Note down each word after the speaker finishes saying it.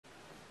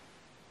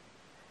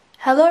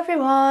Hello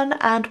everyone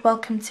and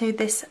welcome to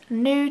this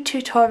new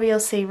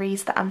tutorial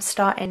series that I'm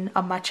starting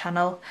on my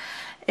channel.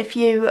 If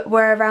you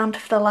were around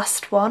for the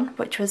last one,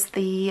 which was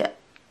the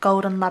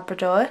Golden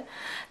Labrador,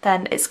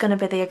 then it's going to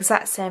be the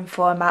exact same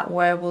format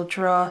where we'll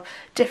draw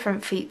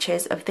different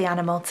features of the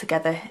animal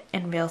together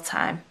in real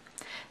time.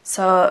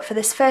 So for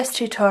this first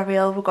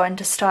tutorial we're going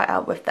to start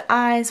out with the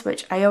eyes,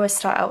 which I always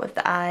start out with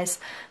the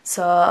eyes,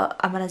 so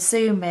I'm going to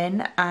zoom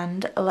in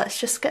and let's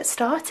just get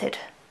started.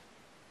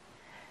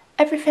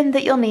 Everything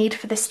that you'll need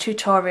for this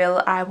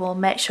tutorial I will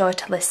make sure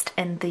to list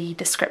in the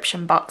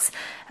description box,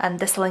 and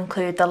this will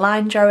include the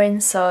line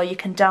drawing so you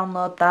can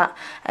download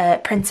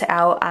that, print it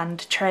out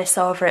and trace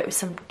over it with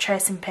some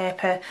tracing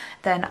paper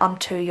then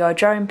onto your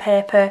drawing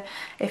paper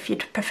if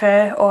you'd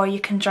prefer, or you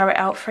can draw it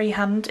out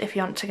freehand if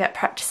you want to get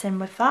practicing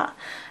with that.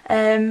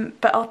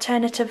 But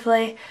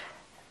alternatively,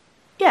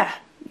 yeah,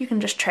 you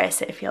can just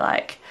trace it if you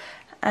like.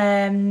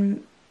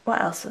 What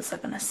else was I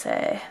going to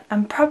say?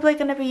 I'm probably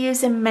going to be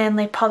using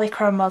mainly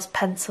Polychromos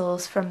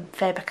pencils from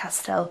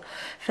Faber-Castell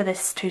for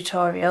this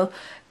tutorial,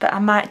 but I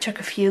might chuck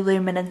a few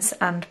Luminance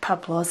and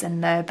Pablos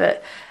in there,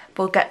 but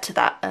we'll get to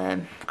that,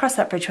 cross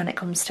that bridge when it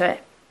comes to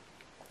it.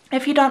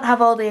 If you don't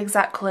have all the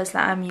exact colours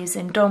that I'm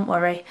using, don't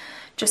worry,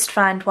 just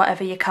find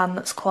whatever you can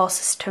that's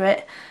closest to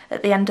it.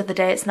 At the end of the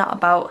day, it's not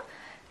about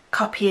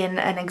copying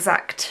an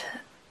exact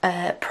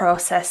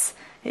process,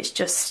 it's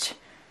just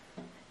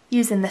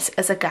using this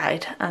as a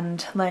guide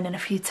and learning a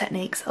few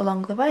techniques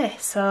along the way.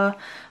 So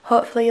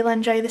hopefully you'll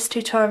enjoy this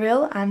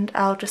tutorial and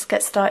I'll just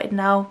get started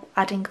now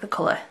adding the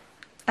colour.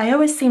 I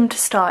always seem to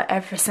start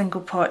every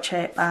single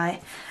portrait by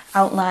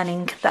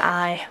outlining the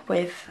eye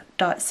with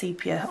dark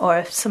sepia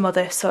or some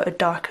other sort of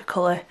darker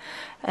colour.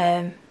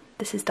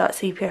 This is dark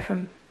sepia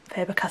from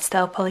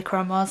Faber-Castell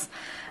Polychromos,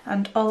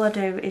 and all I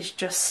do is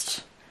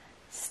just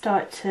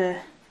start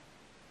to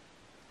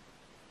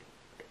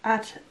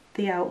add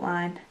the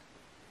outline,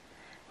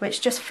 which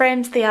just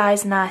frames the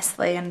eyes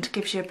nicely and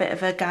gives you a bit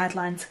of a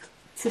guideline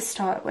to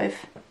start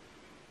with.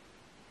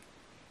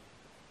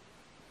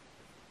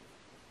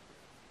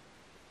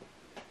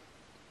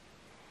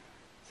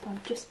 So I'll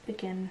just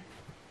begin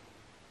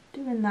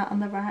doing that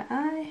on the right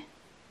eye,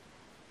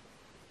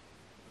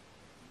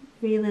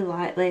 really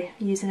lightly,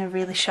 using a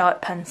really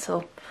sharp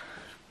pencil.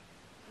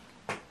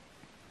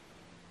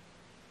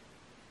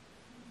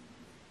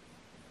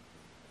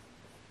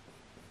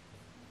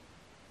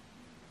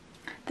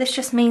 This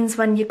just means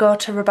when you go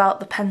to rub out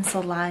the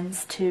pencil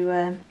lines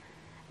to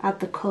add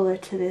the colour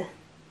to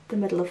the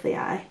middle of the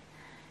eye,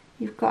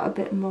 you've got a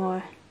bit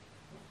more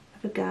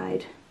of a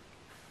guide.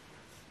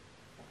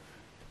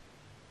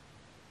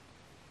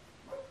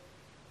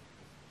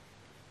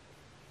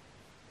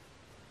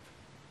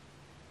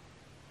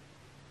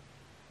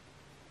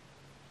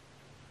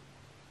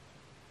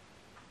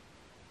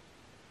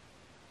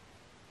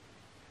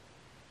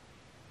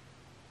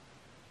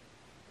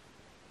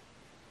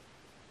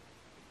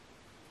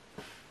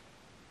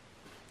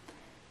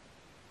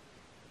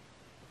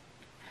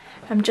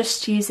 I'm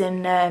just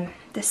using,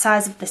 the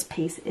size of this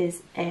piece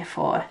is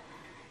A4,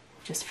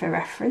 just for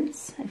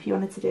reference, if you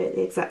wanted to do it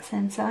the exact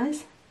same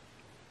size.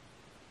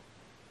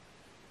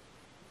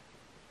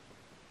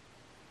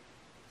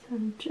 So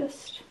I'm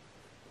just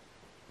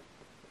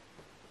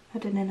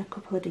adding in a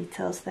couple of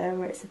details there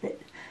where it's a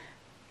bit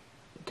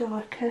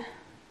darker,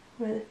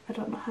 where I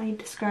don't know how you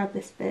describe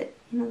this bit,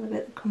 you know, the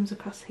bit that comes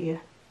across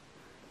here.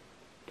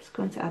 Just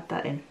going to add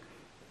that in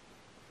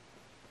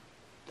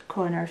the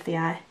corner of the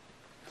eye.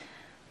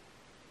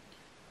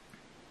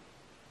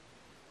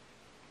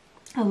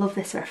 I love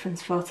this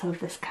reference photo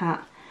of this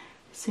cat.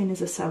 As soon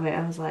as I saw it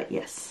I was like,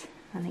 yes,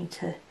 I need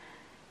to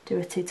do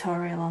a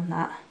tutorial on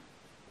that.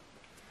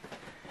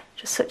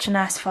 Just such a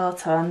nice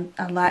photo, and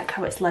I like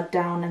how it's laid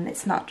down and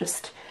it's not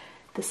just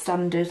the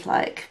standard,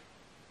 like,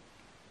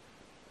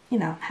 you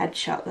know,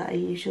 headshot that I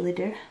usually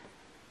do.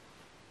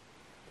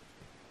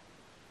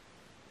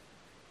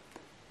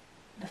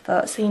 I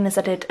thought, seeing as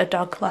I did a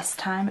dog last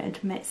time,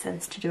 it'd make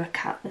sense to do a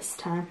cat this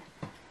time.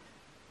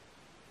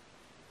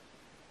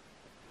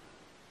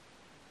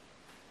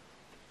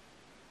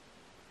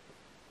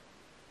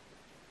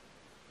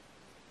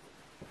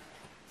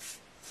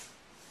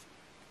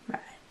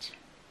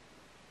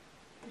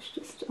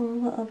 A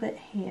little bit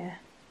here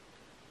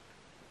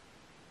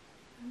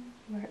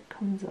where it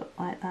comes up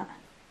like that,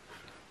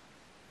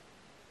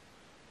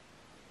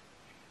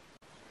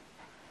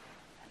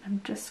 and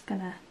I'm just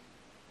gonna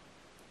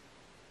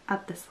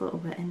add this little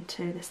bit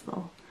into this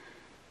little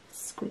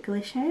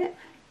squiggly shape.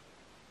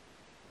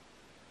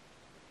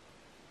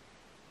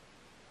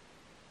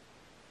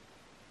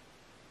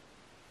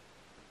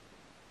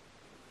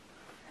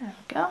 There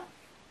we go.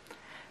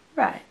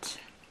 Right.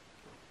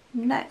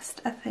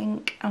 Next, I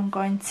think I'm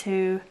going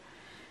to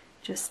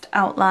just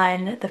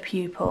outline the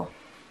pupil.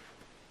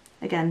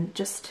 Again,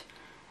 just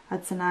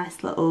adds a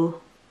nice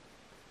little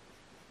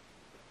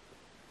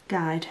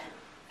guide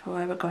for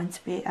where we're going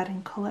to be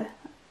adding colour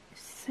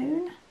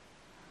soon.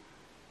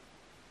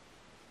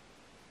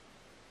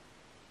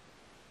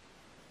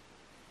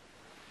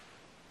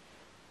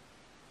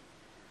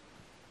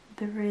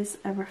 there is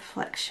a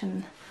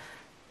reflection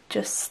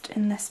just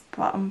in this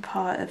bottom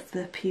part of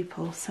the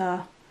pupil,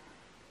 so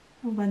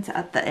I'm going to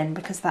add that in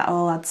because that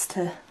all adds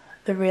to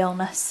the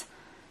realism.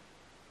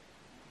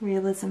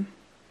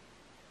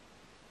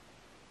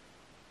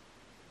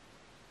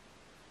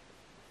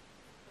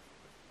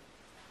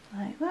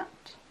 Like that.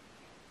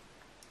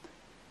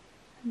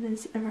 And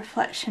there's a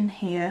reflection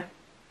here.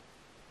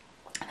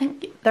 I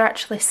think they're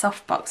actually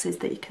soft boxes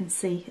that you can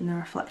see in the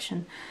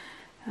reflection.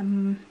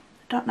 I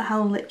don't know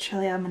how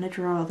literally I'm going to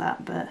draw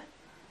that, but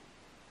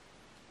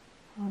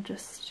I'll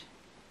just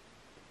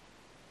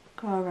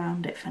go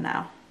around it for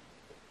now.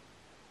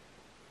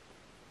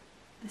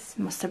 This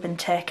must have been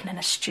taken in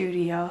a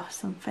studio or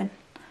something.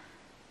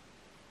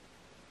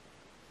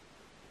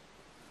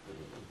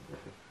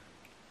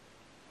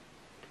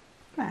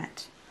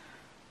 Right,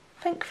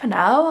 I think for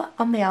now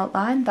on the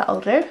outline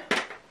that'll do.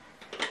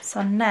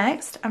 So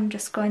next I'm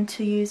just going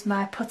to use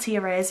my putty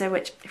eraser,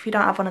 which if you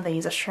don't have one of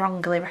these I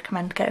strongly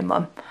recommend getting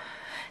one.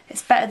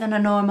 It's better than a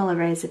normal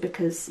eraser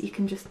because you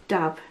can just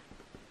dab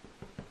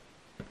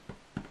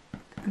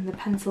and the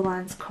pencil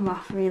lines come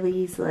off really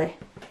easily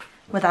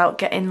without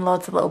getting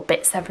loads of little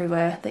bits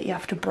everywhere that you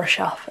have to brush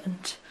off,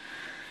 and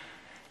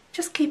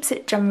just keeps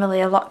it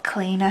generally a lot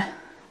cleaner.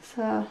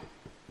 So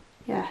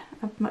yeah,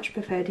 I've much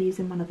preferred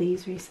using one of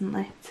these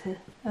recently to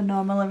a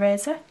normal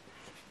eraser.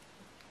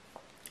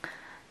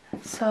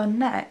 So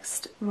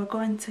next we're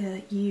going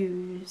to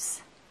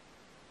use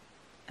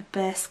a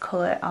base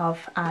colour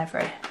of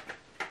ivory,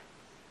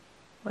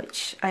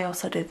 which I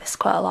also do this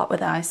quite a lot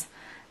with eyes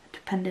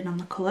depending on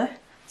the colour.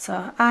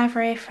 So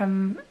ivory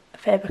from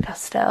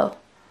Faber-Castell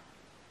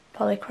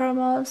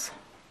Polychromos,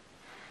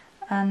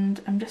 and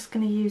I'm just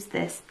going to use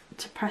this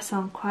to press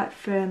on quite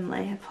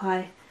firmly,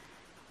 apply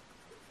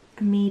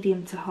a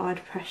medium to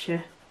hard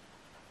pressure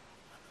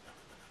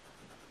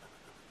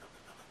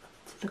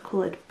to the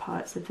coloured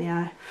parts of the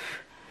eye.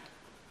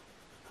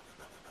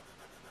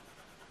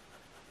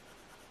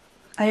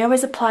 I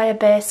always apply a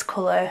base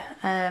colour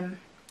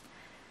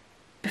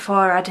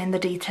before adding the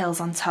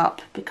details on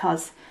top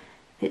because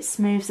it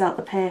smooths out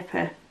the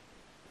paper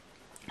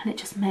and it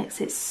just makes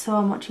it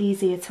so much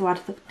easier to add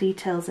the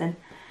details in.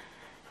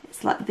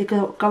 It's like they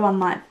go on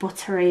like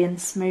buttery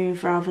and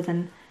smooth rather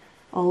than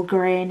all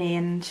grainy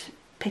and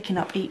picking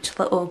up each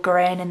little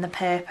grain in the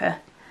paper.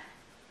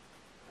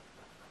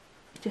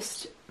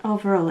 Just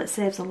overall it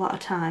saves a lot of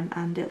time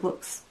and it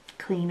looks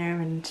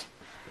cleaner and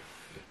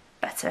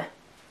better.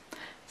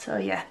 So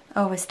yeah,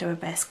 always do a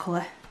base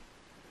colour.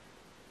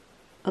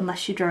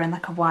 Unless you're drawing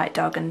like a white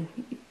dog and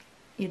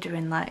you're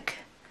doing like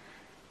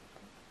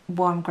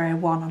warm grey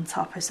 1 on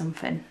top or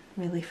something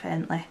really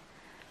faintly,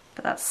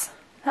 but that's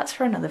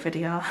for another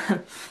video.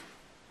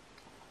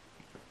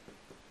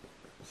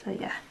 So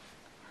yeah,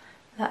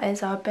 that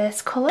is our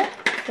base colour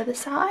for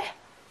this eye.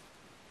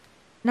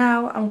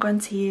 Now I'm going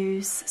to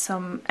use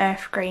some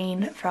earth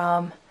green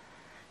from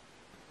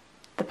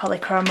the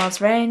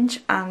Polychromos range,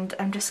 and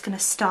I'm just going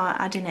to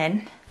start adding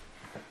in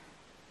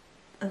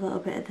a little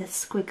bit of the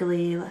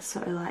squiggly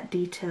sort of like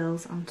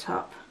details on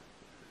top.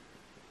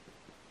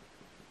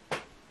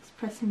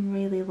 Pressing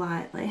really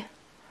lightly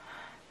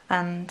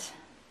and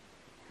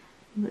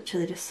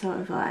literally just sort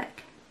of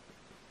like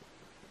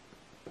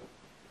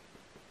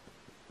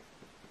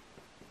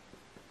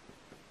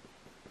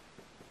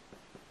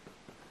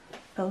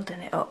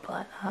building it up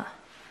like that,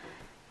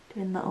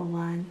 doing little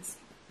lines.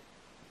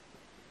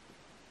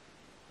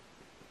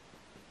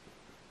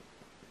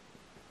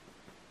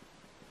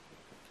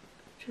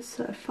 Just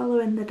sort of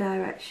following the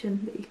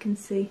direction that you can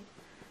see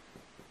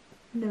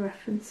in the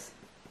reference.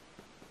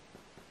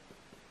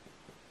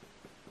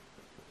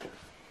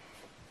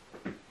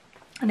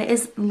 And it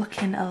is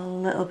looking a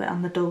little bit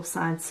on the dull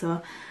side,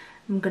 so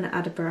I'm going to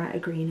add a brighter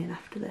green in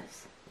after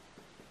this.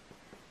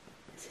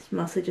 This is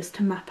mostly just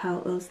to map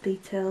out those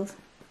details.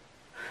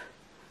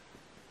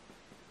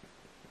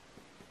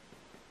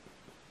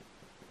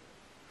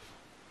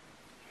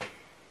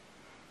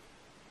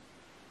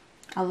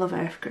 I love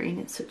earth green,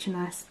 it's such a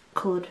nice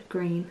coloured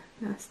green,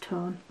 nice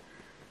tone.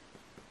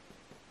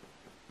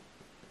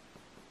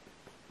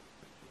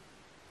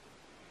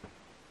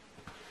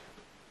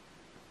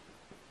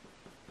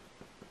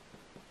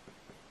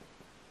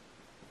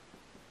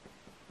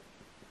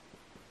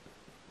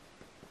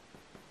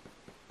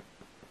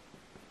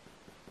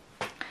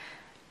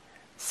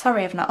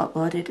 Sorry I've not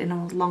uploaded in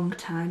a long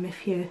time.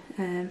 If you're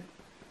a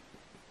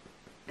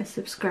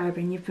subscriber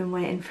and you've been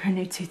waiting for a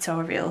new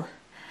tutorial,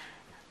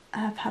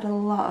 I've had a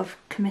lot of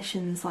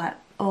commissions like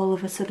all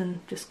of a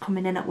sudden just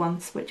coming in at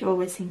once, which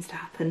always seems to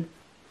happen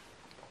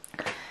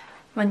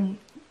when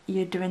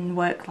you're doing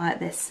work like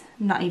this.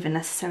 Not even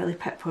necessarily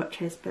pet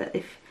portraits, but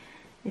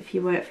if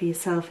you work for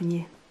yourself and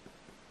you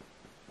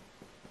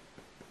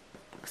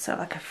sort of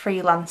like a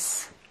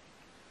freelance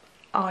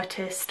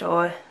artist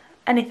or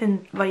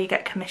anything where you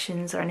get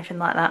commissions or anything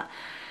like that,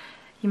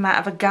 you might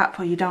have a gap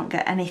where you don't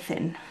get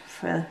anything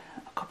for a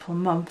couple of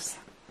months.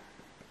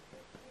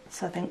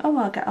 So I think, oh,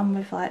 I'll get on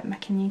with like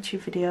making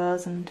YouTube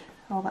videos and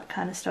all that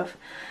kind of stuff.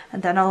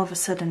 And then all of a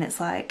sudden it's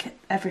like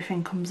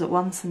everything comes at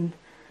once, and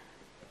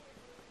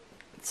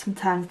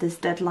sometimes there's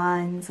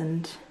deadlines,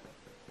 and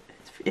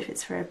if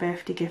it's for a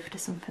birthday gift or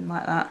something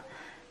like that.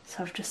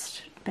 So I've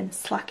just been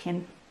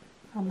slacking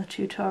on the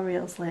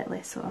tutorials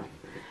lately, so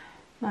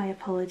my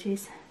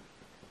apologies.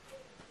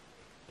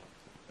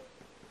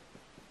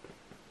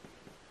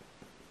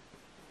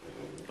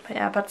 But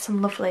yeah, I've had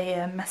some lovely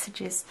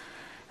messages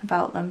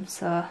about them,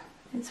 so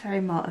it's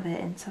very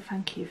motivating, so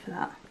thank you for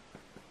that.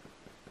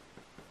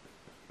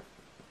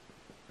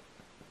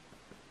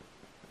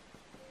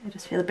 I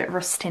just feel a bit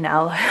rusty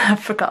now. I've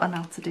forgotten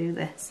how to do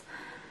this.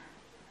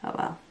 Oh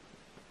well.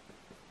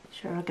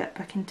 Sure, I'll get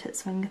back into the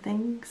swing of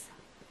things.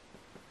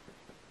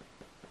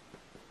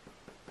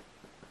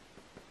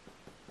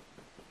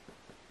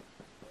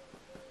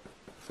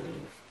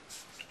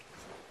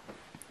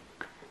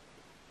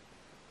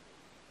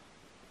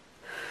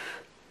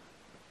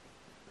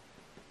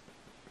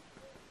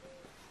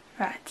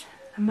 Right,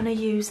 I'm going to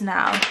use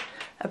now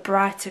a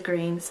brighter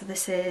green. So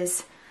this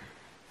is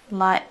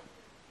light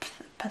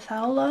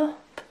Patron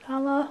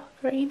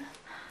green,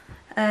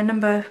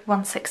 number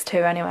 162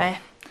 anyway.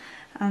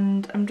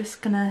 And I'm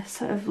just going to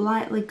sort of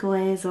lightly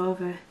glaze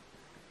over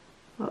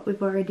what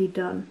we've already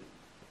done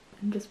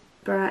and just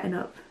brighten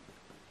up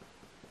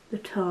the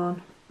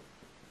tone.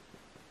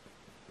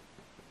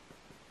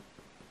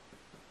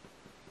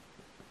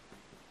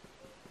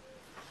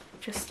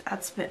 Just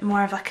adds a bit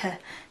more of like a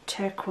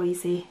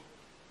turquoisey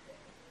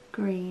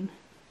green.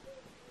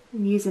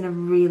 I'm using a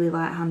really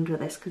light hand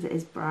with this because it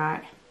is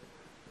bright.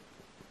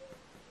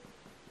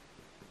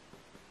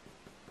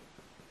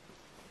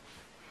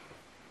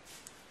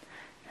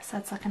 Just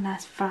adds like a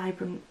nice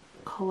vibrant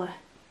colour.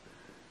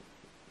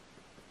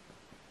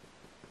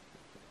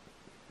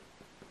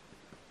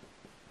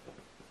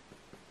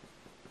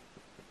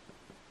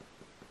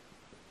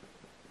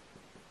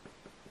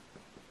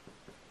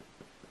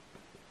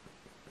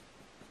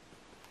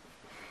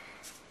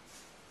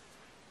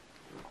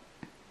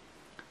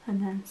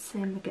 And then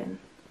same again,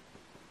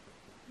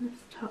 this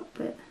top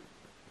bit.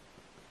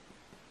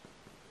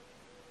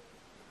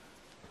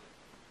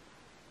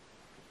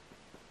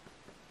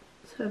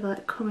 Sort of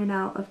like coming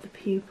out of the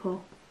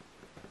pupil,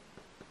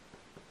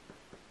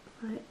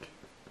 like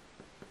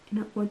in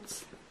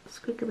upwards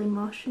squiggly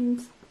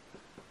motions.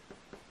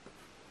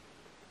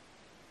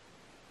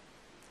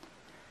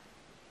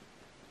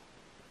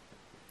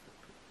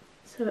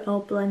 So it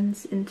all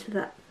blends into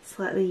that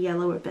slightly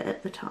yellower bit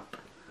at the top.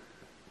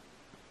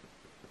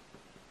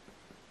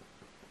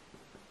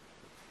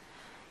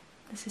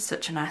 This is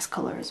such a nice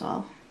colour as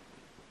well.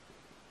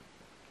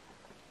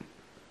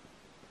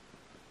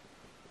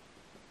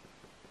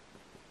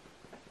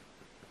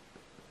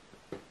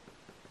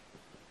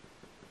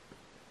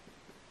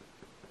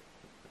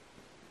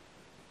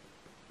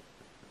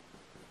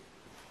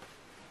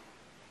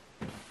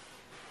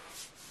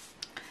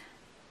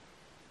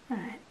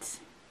 Right,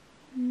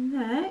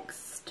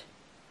 next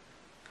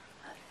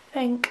I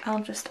think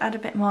I'll just add a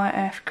bit more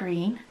earth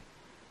green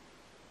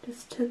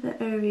just to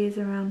the areas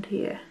around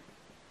here.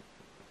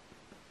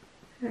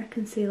 I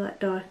can see like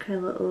darker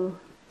little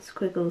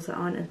squiggles that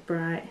aren't as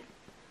bright.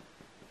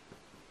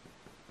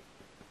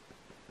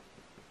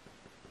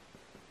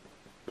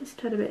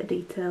 Just add a bit of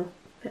detail,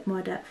 a bit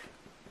more depth.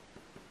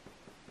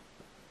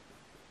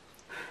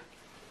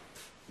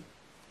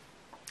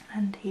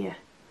 And here.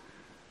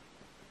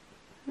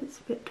 It's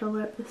a bit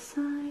duller at the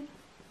side.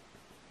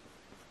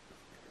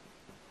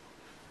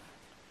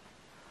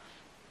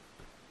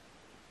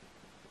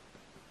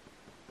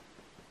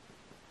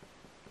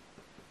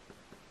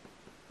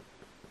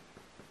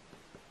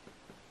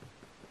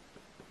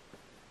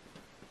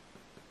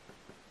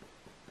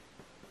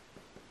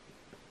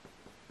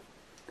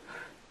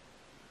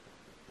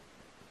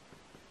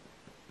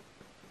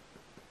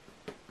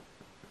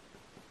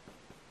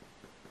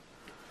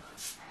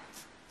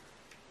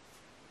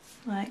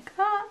 Like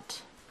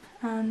that,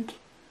 and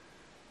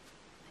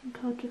I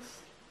think I'll just,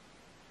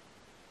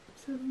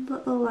 it's a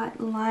little like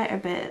lighter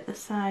bit at the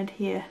side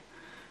here,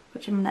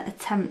 which I'm going to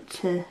attempt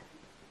to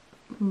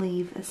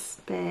leave a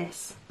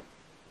space,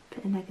 a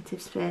bit of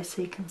negative space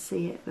so you can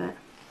see it, but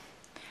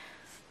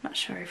I'm not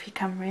sure if you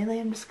can really.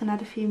 I'm just going to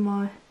add a few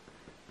more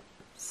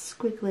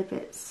squiggly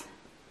bits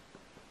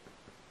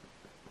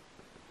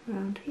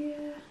around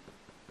here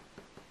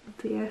with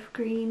the earth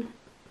green.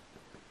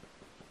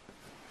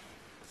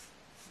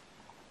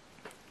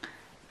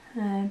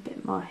 A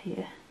bit more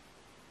here.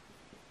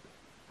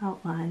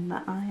 Outline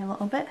that eye a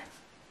little bit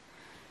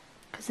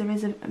because there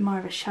is more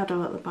of a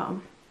shadow at the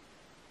bottom.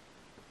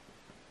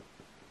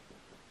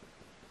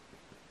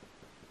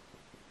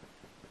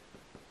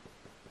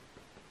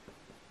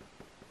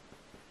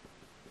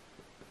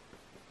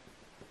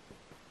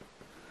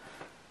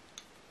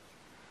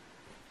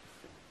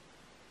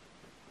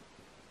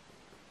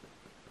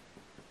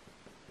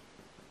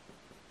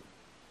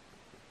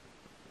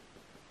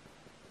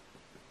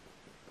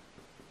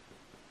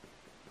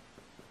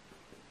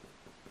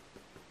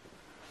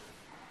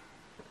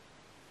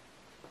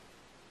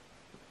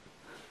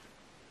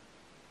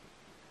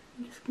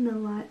 just going to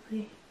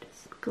lightly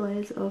just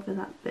glaze over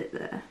that bit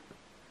there.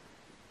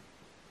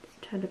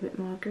 Just add a bit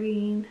more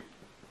green.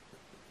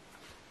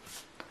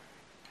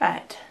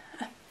 Right,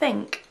 I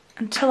think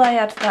until I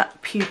add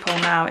that pupil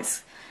now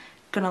it's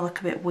going to look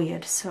a bit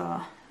weird,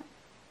 so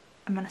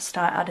I'm going to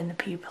start adding the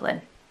pupil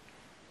in.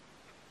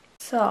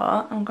 So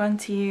I'm going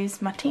to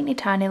use my teeny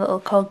tiny little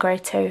cold grey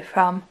 2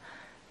 from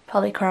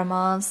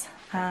Polychromos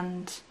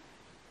and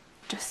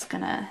just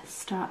going to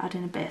start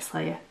adding a base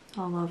layer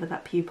all over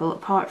that pupil,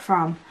 apart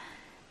from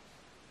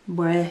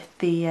where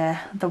the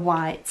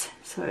white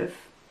sort of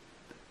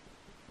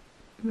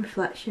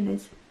reflection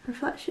is.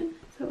 Reflection?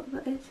 Is that what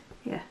that is?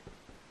 Yeah.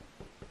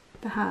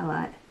 The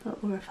highlight, the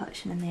little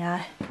reflection in the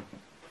eye. So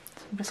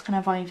I'm just going to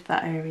avoid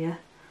that area,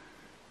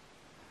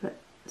 but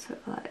sort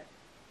of like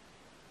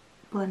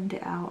blend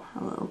it out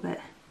a little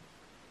bit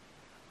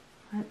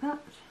like that,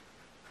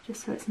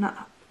 just so it's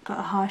not got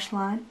a harsh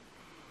line.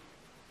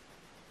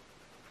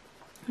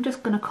 I'm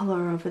just going to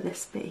colour over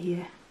this bit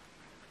here,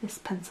 this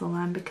pencil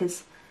line,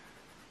 because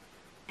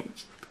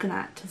it's going to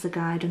act as a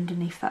guide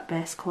underneath that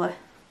base colour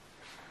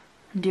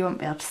and you won't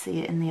be able to see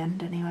it in the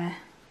end anyway.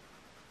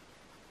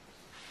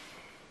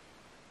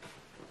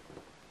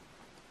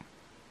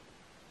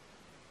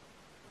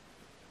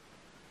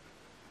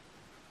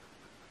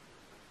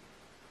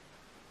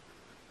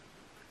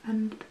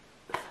 And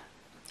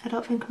I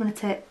don't think I'm going to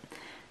take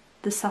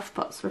the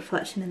softbox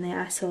reflection in the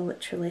eye so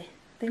literally.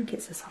 I think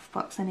it's a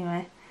softbox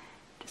anyway.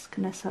 Just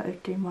going to sort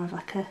of do more of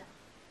like a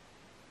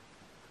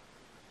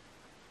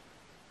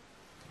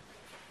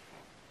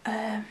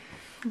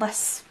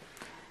less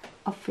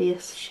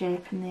obvious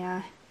shape in the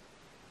eye.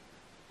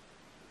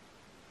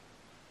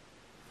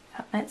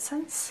 That makes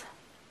sense.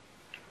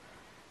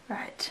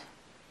 Right.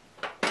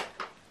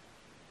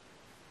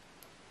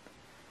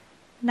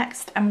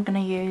 Next I'm going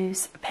to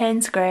use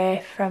Payne's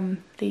Grey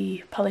from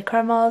the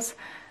Polychromos.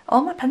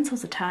 All my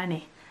pencils are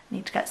tiny, I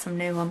need to get some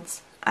new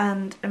ones.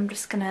 And I'm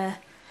just going to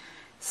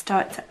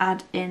start to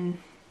add in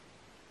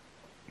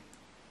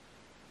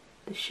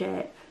the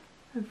shape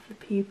of the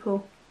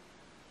pupil.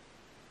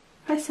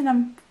 Pressing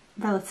them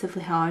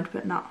relatively hard,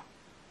 but not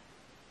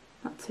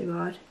too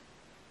hard.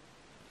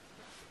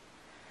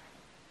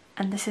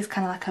 And this is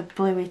kind of like a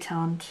bluey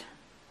toned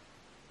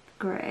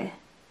grey.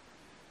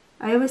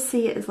 I always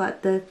see it as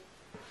like the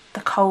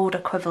cold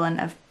equivalent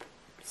of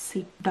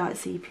dark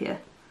sepia.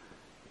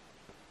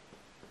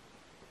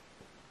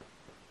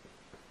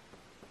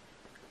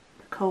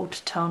 The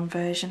cold tone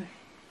version.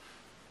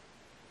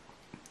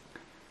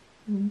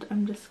 And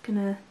I'm just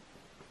gonna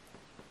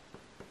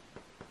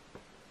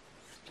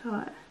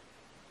start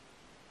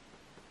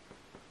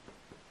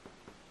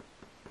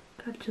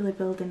gradually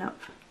building up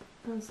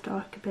those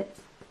darker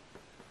bits.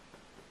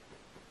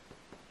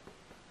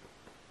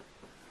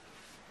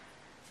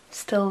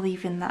 Still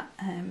leaving that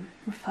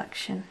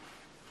reflection.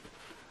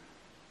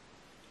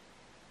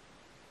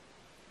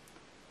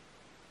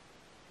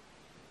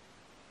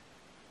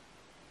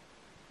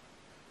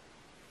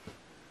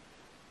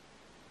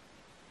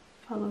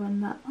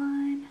 Following that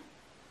line.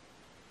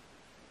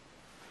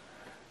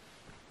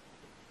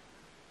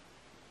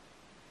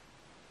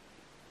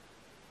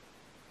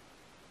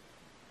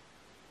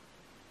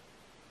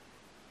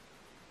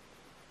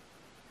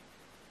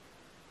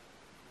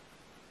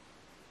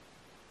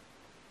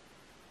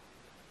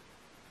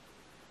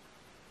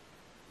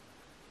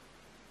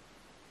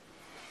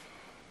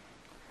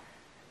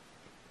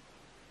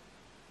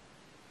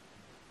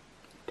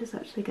 Does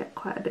actually get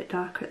quite a bit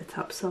darker at the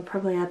top, so I'll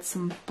probably add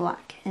some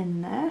black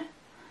in there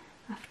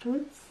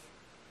afterwards.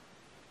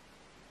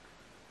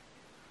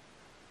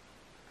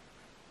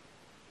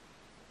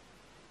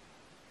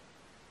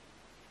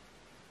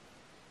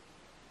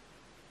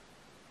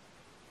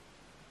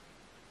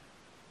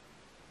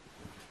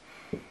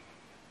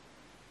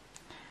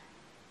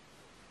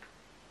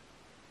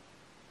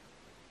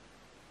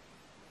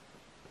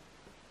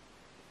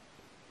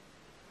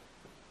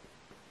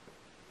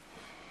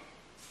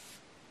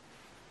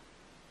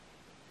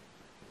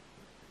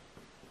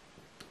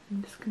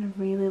 I'm just going to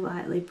really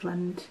lightly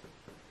blend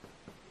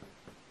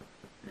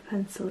the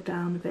pencil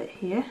down a bit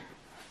here.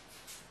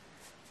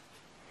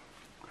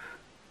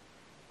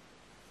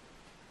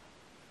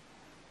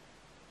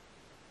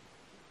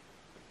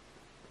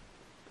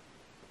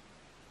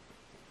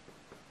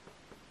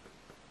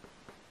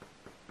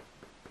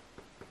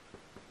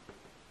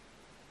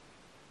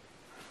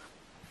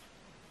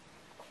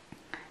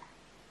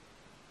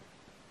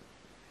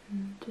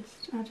 And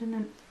just adding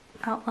an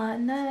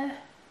outline there.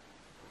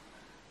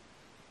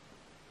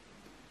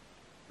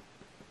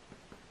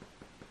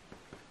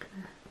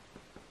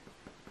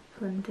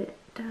 Blend it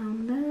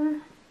down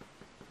there.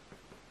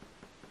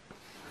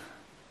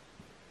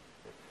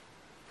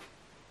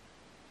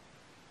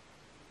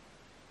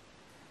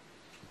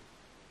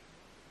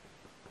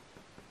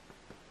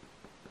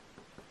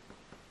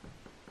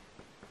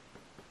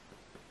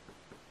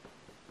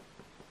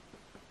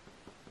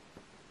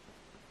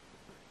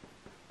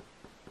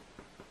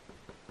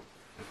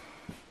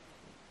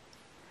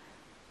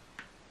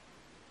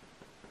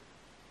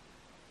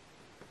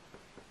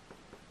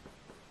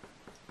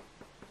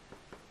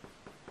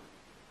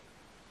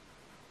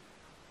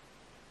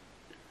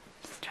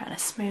 trying to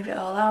smooth it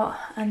all out,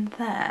 and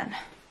then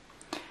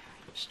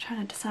just trying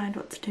to decide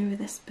what to do with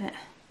this bit.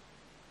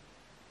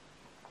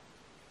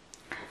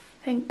 I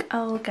think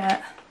I'll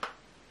get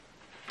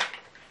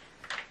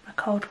my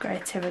cold grey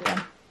too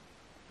again,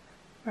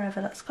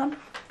 wherever that's gone.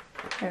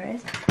 There it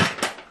is.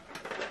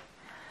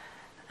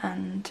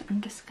 And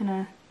I'm just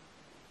gonna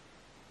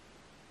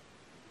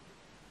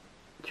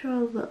draw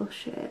a little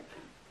shape,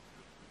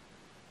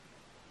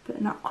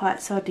 but not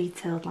quite so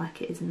detailed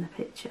like it is in the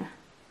picture.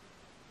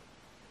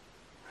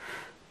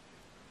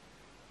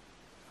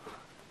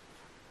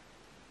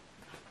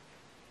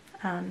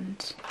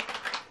 And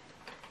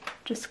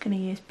just going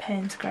to use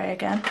Payne's Grey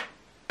again.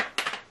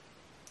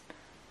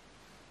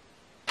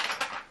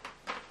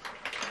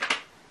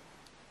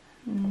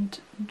 And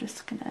I'm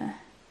just going to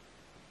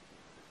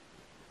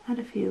add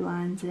a few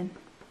lines in,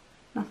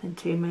 nothing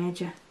too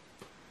major.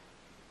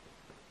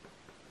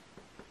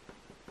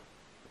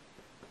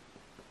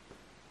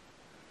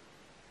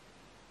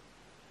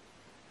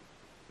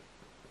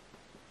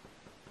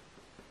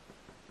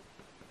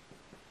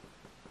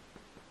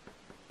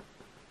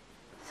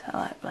 So I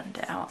like blend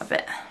it out a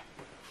bit.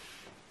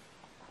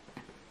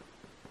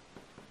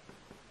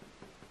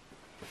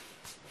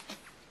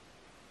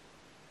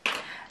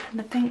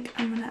 And I think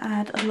I'm going to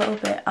add a little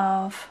bit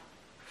of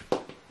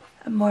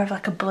more of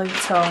like a blue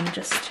tone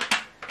just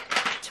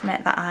to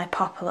make that eye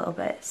pop a little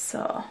bit.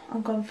 So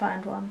I'll go and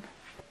find one.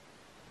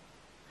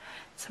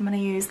 So I'm going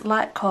to use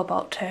light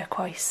cobalt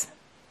turquoise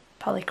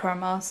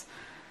polychromos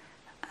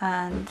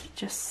and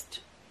just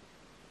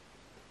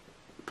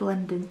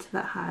blend into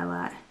that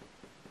highlight.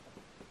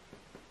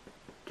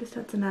 Just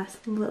adds a nice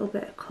little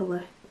bit of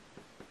colour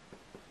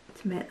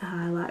to make the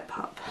highlight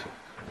pop.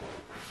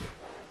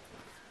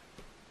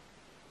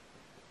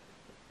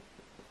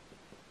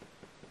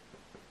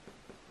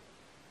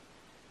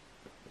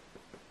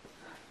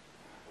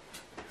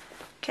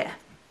 Okay,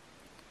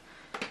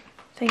 I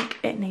think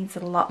it needs a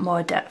lot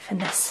more depth in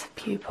this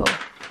pupil,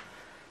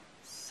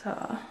 so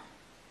I'm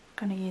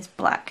going to use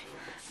black.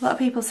 A lot of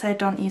people say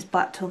don't use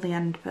black till the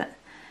end, but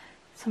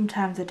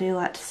sometimes I do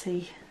like to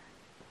see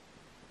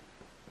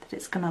that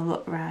it's going to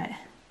look right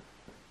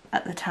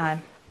at the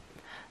time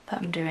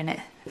that I'm doing it,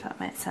 if that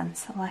makes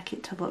sense. I like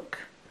it to look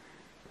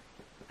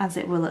as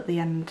it will at the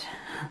end.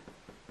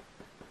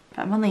 But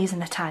I'm only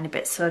using a tiny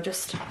bit, so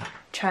just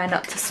try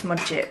not to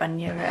smudge it when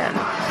you're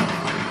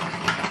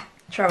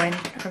throwing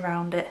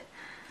around it.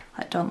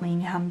 Like, don't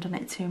lean your hand on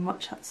it too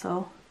much, that's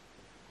all.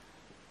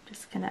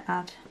 Just going to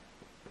add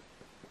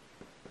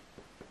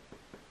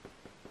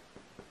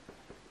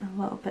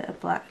a little bit of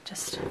black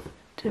just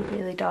to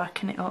really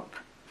darken it up.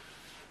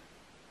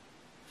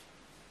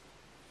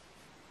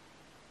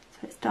 So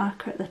it's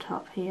darker at the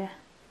top here.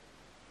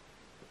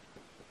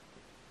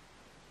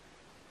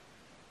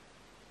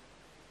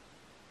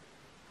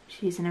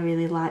 Just using a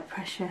really light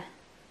pressure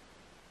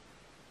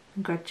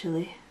and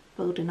gradually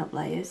building up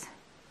layers.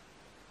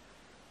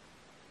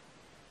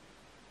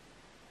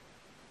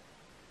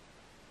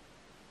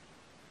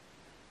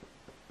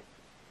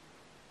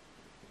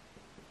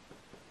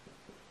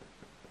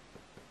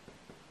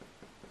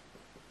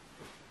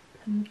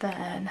 And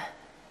then,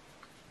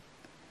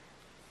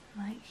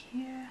 like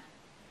here,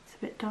 it's a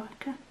bit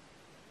darker.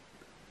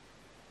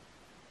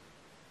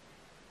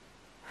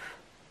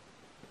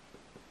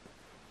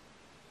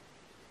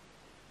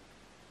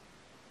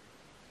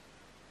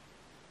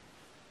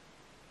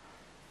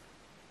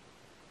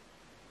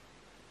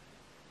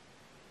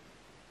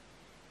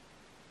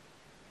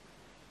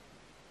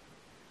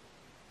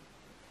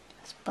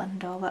 Just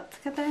blend all that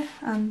together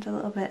and a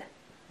little bit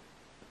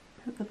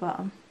at the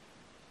bottom.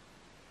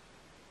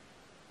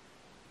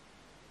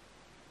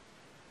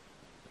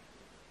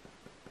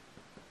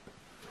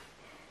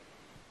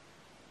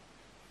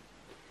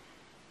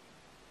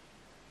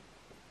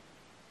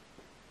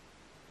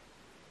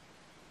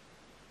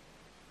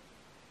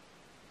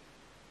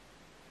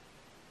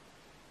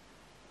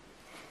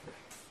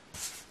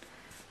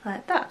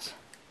 Like that.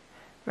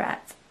 Right,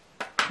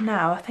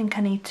 now I think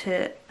I need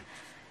to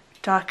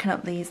darken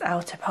up these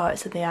outer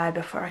parts of the eye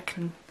before I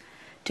can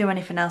do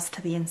anything else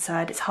to the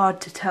inside. It's hard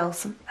to tell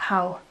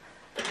how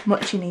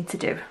much you need to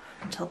do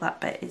until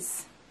that bit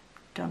is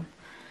done.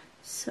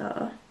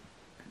 So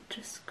I'm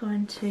just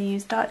going to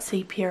use dark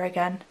sepia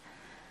again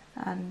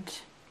and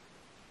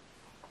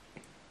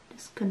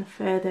just going to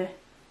further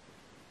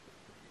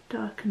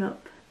darken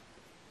up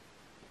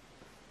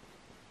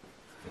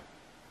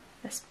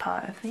this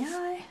part of the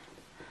eye.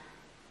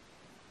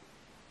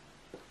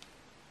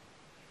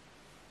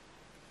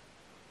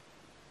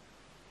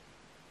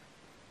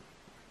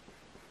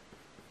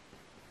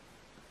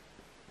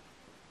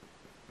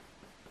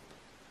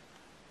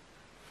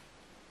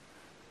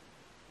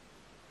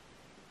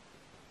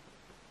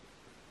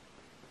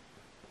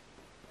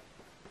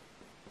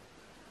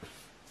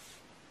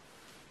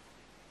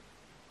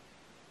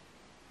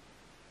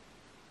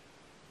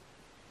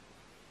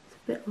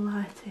 A bit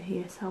lighter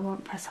here, so I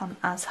won't press on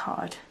as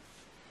hard.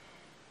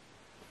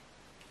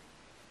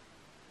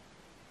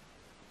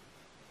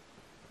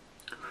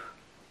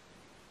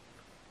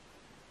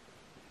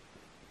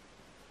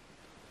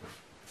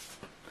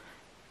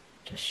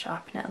 just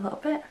sharpen it a little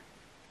bit.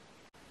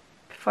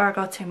 Before I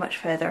go too much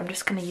further, I'm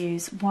just going to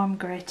use Warm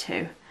Grey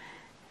 2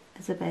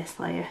 as a base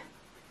layer.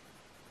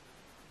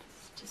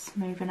 Just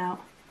smoothing out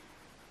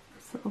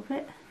this little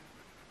bit.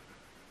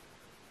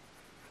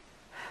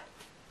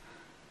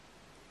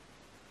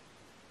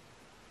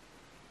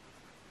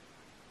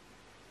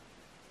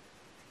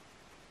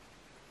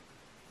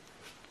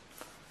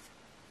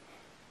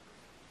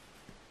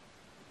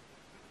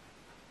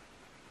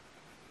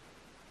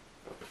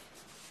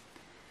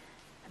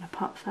 And I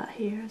pop that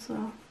here as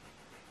well,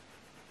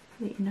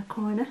 the inner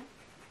corner.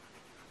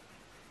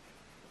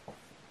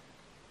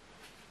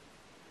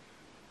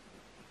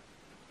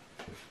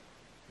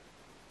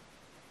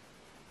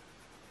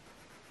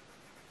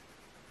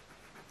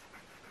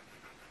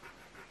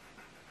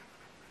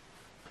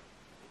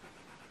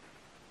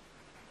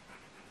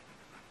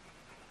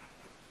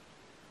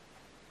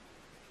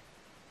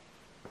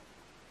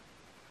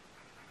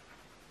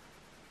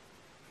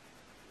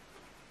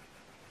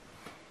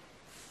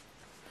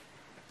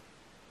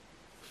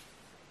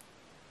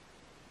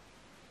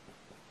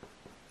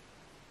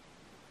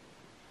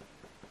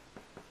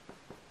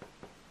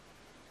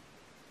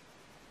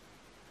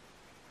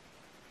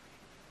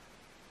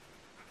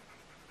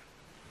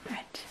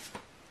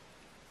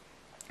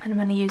 And I'm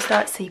going to use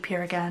dark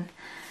sepia again,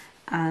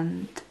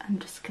 and I'm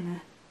just going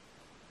to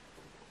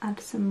add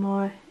some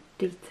more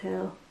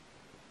detail,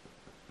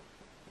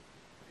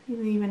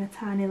 leaving a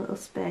tiny little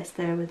space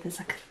there where there's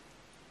like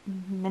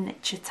a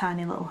miniature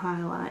tiny little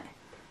highlight.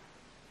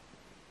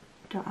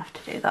 Don't have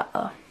to do that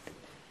though.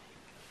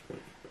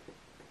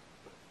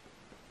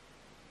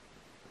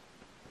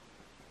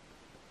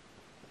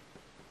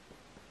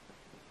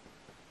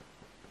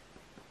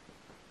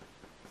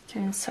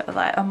 Doing sort of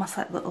like almost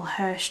like little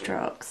hair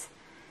strokes,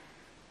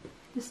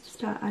 just to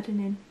start adding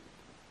in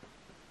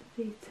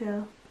the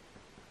detail.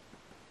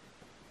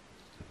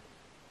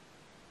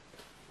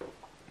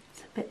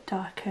 It's a bit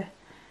darker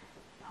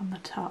on the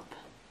top.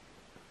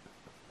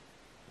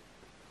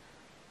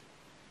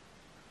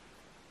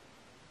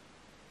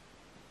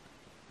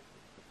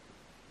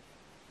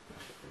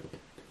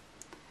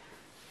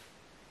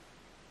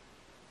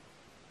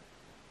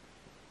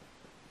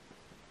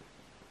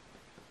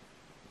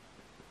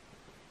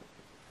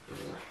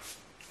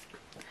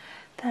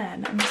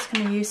 Then I'm just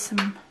going to use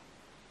some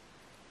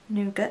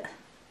nougat,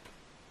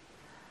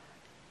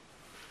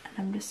 and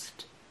I'm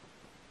just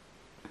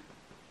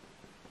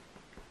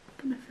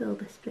going to fill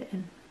this bit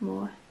in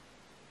more.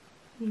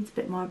 Needs a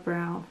bit more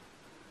brown.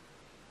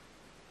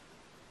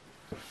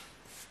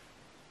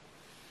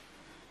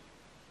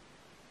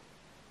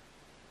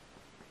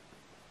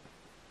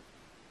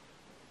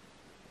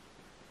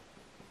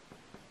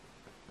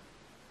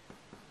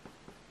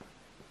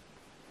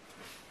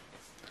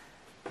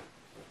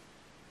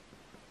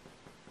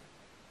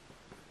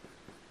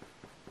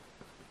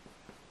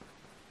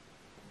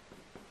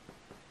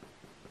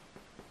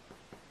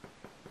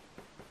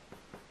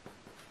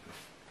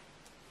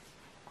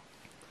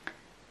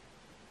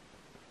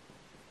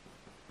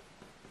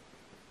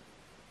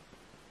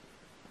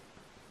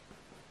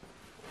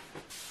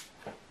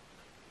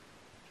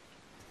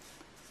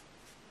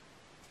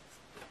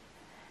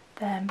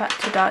 Then back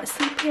to dark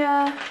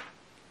sepia.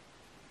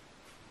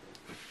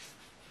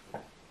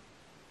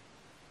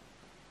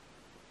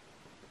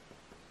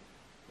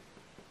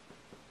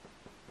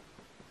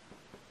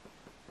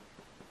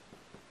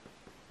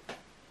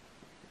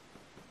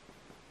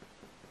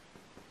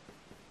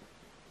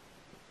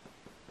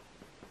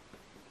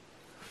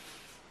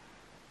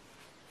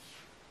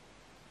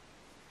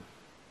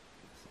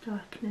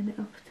 Darkening it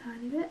up a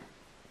tiny bit.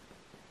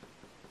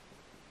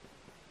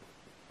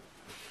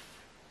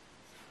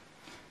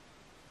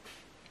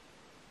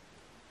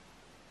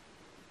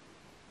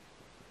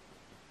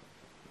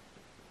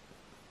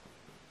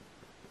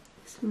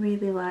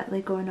 Really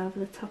lightly going over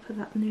the top of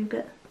that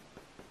nougat.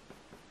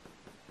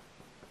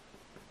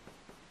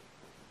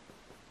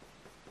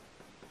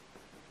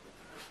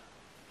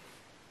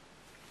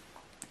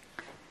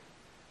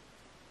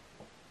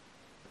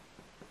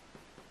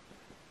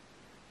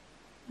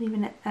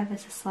 Leaving it ever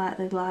so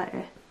slightly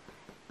lighter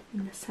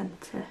in the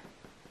centre.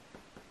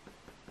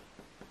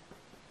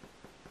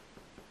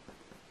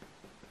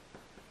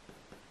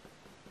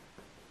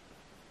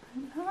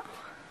 Like that.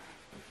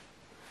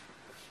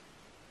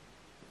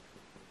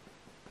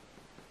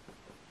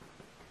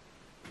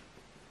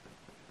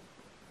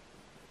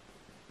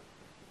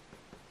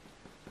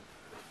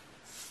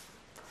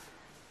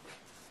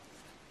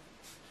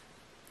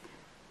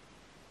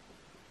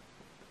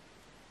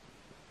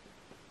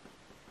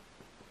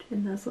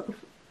 In those little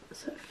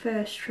sort of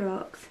first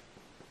strokes.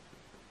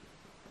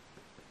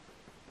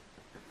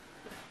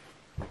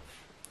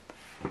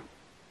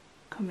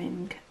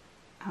 Coming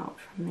out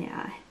from the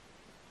eye.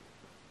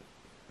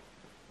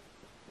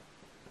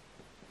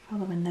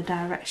 Following the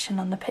direction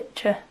on the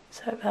picture,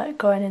 so like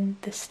going in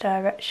this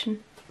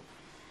direction.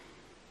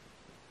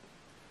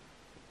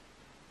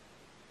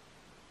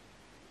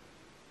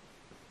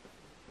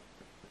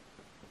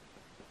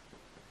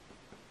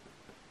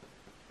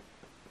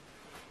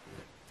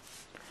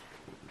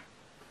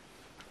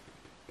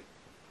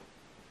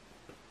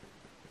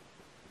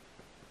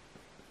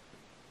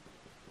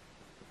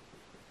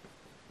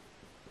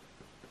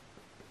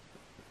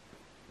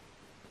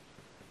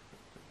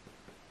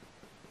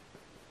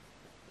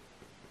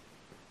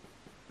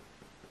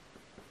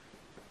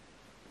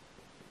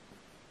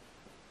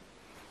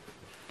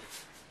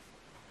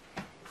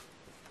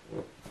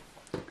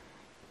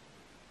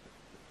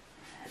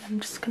 I'm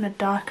just going to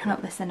darken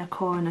up this inner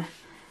corner.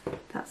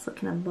 That's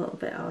looking a little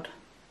bit odd.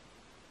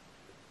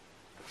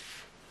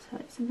 So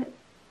it's a bit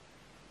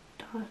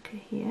darker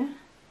here.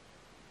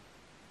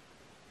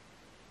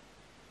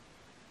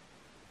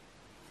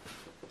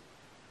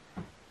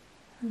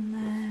 And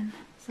then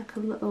it's like a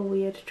little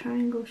weird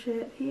triangle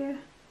shape here.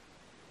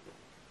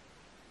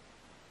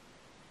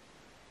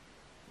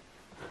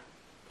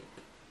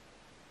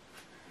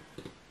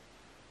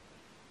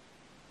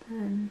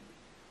 Then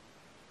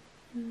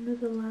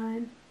another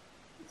line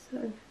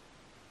sort of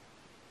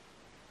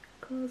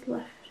goes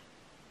left.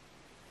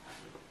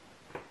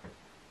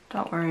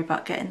 Don't worry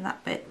about getting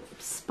that bit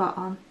spot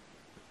on.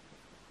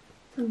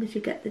 As long as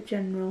you get the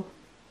general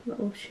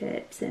little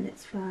shapes in,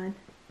 it's fine.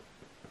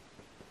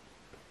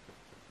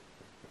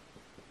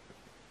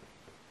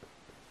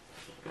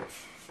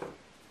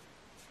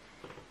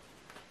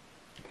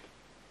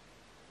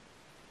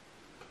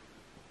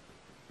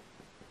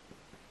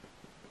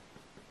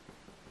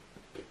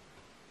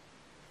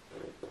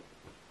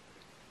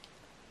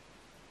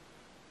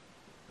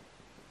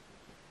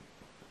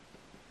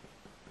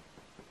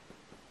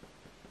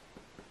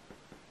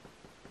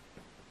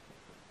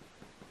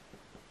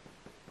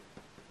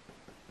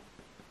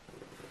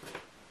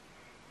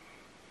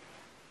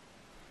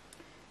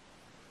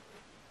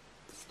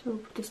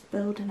 Still just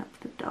building up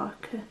the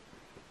darker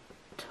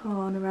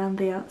tone around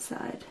the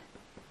outside.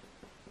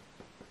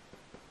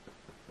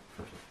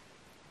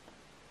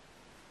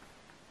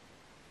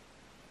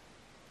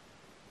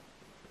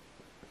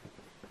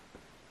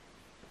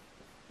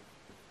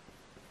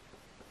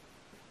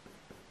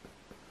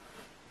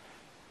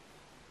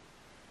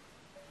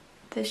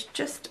 There's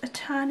just a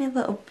tiny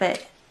little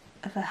bit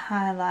of a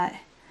highlight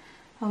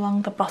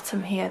along the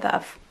bottom here that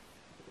I've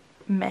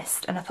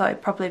missed, and I thought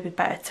it'd probably be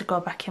better to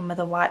go back in with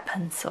a white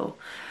pencil.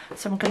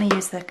 So I'm going to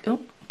use the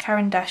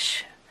Caran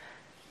d'Ache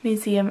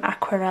Museum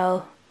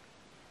Aquarelle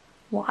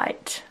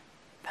white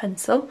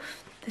pencil.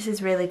 This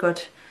is really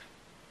good.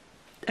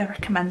 I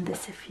recommend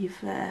this if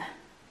you've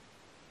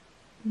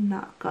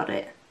not got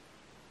it.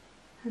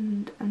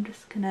 And I'm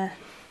just going to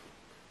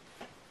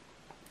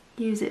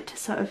use it to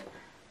sort of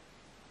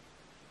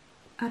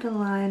add a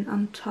line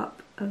on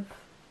top of,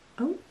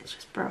 oh, it's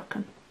just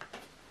broken.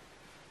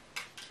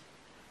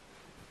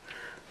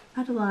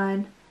 Add a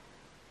line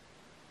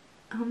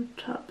on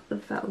top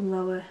of that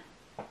lower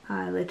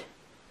eyelid.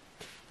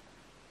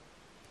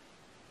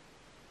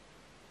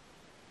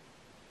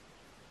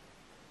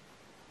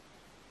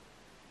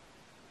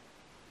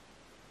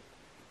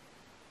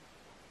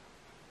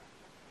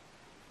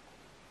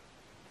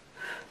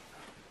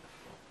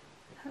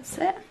 That's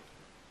it.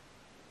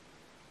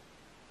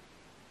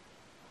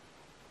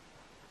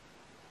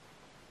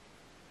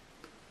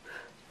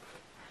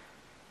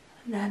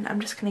 And then I'm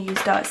just going to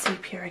use dark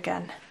sepia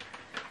again,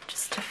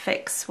 just to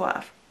fix what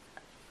I've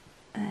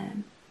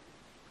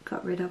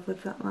got rid of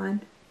with that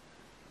line.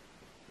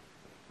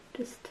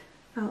 Just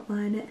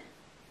outline it.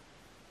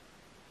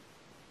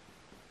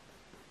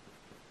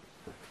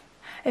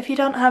 If you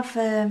don't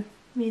have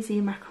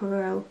Museum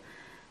Aquarelle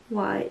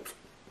white,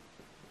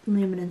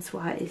 luminance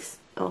white is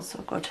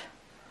also good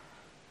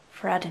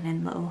for adding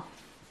in little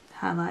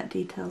highlight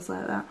details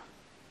like that.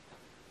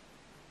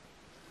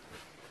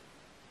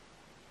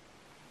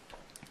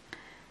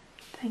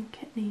 I think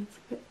it needs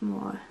a bit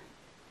more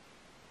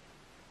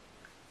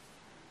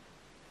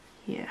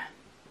here,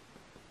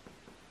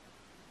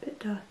 a bit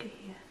darker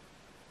here.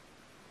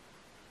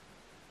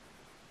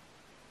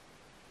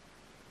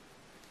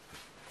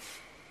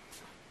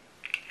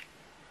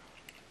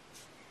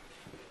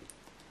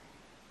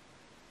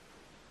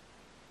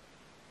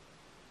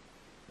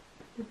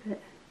 A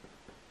bit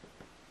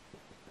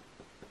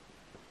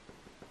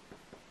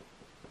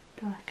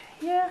darker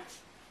here.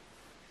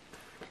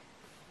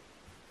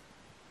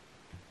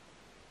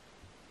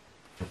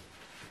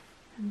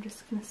 I'm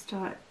just going to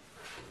start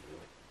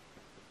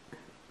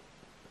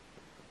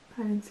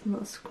adding some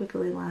little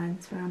squiggly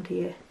lines around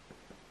here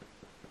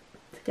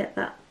to get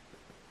that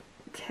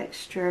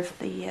texture of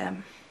the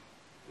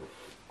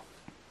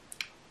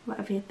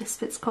whatever this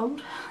bit's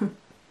called, the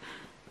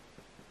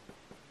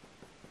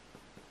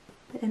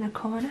inner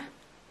corner.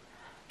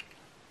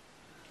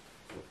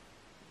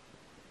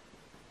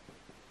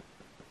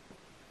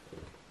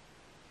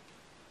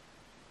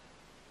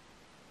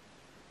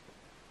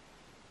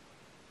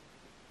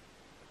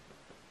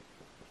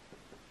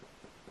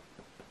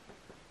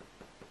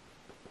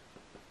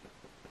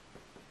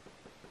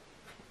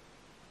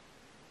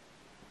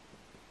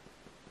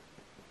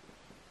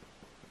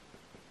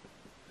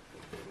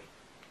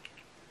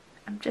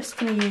 I'm just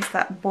going to use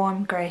that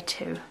warm grey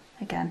too,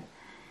 again,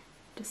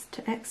 just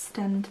to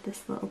extend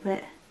this little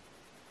bit.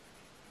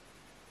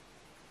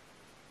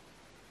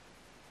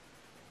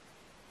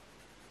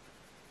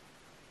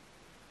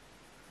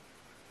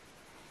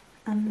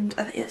 And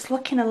it's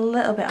looking a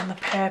little bit on the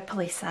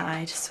purpley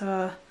side,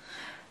 so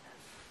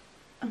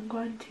I'm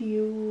going to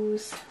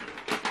use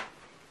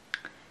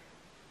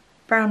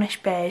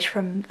brownish beige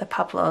from the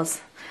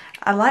Pablos.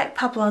 I like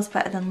Pablos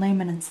better than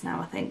Luminance now,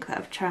 I think, that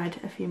I've tried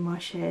a few more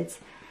shades.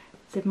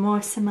 they're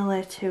more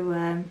similar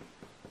to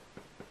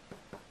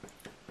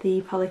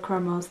the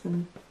polychromos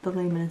than the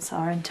luminance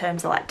are in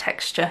terms of like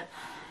texture,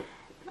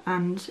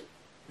 and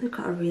they've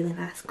got a really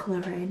nice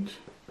colour range.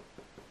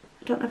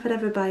 I don't know if I'd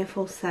ever buy a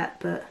full set,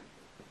 but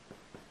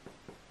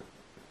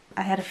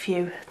I had a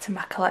few to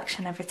my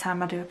collection every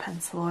time I do a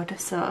pencil order.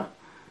 So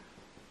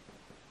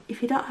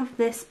if you don't have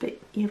this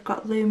but you've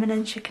got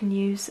luminance, you can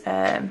use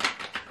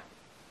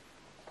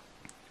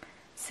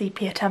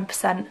sepia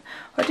 10%,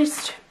 or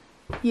just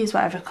use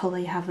whatever colour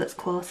you have that's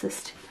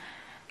closest.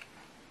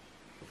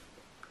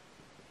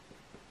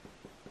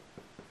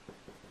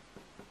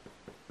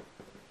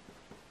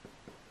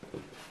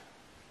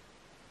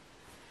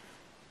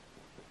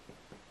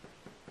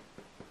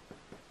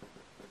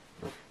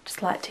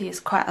 Just like to use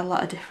quite a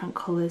lot of different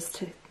colours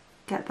to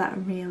get that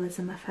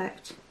realism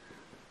effect.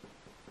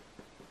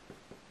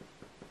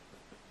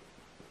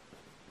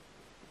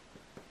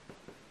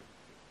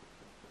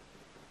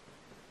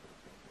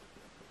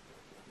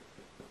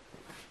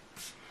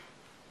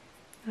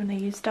 I'm going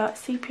to use dark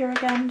sepia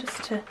again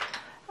just to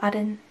add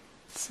in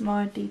some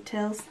more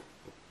details.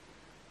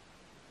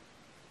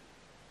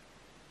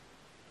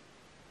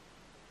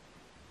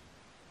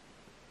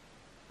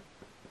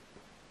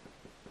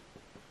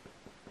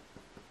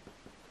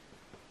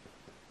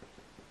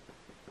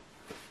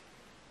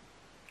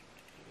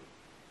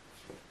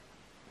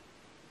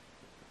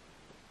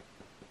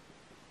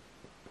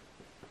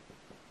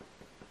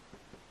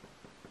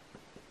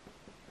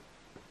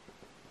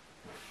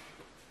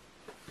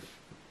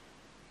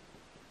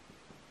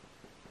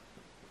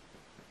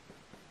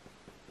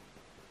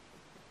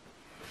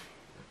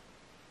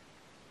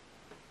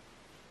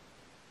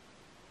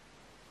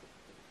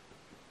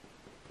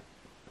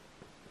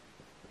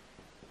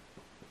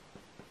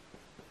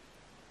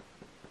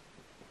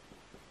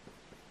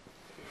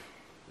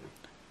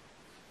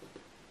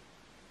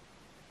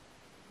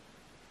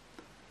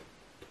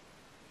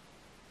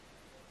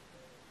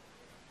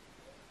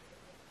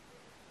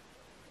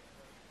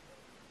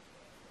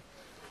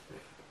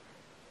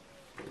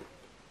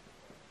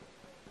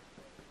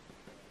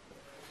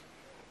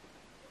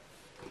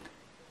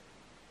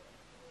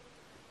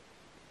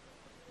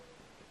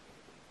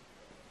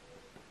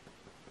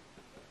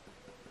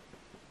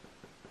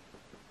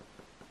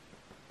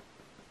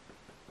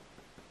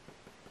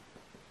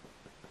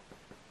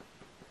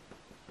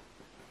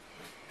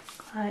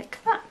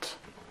 Like that.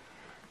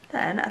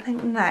 Then I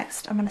think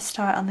next I'm going to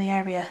start on the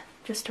area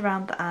just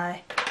around the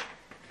eye,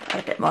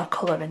 get a bit more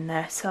colour in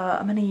there. So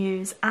I'm going to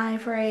use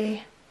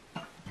ivory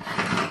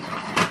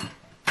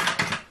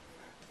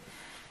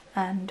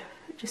and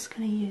just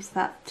going to use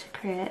that to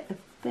create a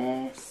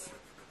base.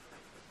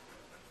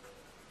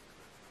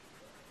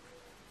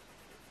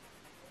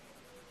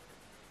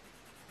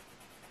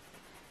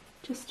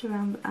 Just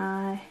around the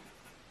eye.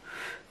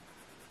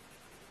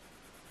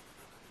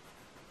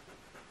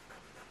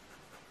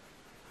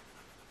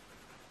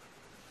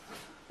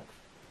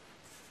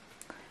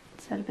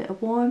 Add a bit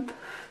of warmth.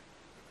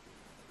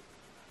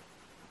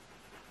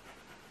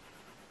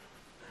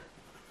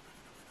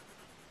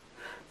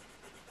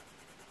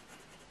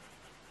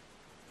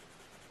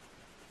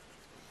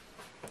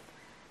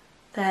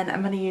 Then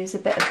I'm going to use a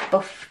bit of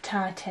buff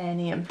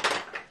titanium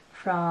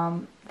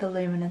from the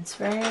luminance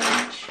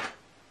range.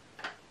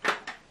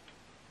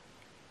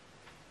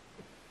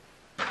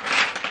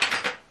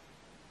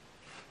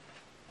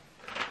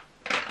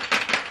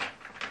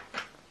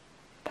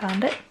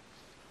 Found it.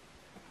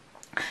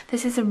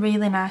 This is a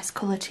really nice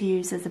colour to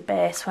use as a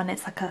base when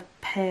it's like a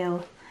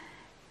pale,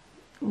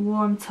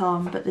 warm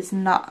tone, but there's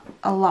not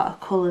a lot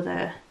of colour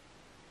there.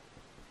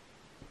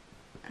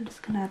 I'm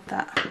just going to add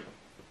that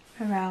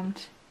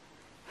around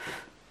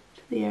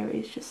to the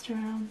areas just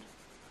around.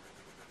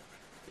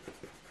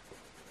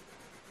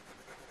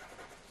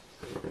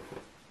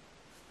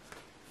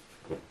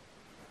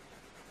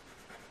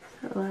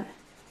 So like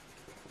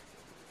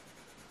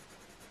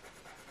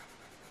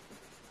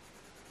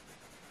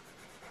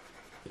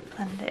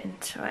blend it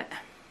into it.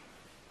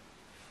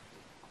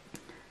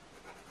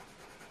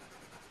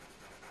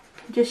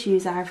 You can just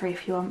use ivory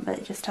if you want, but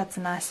it just adds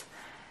a nice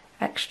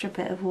extra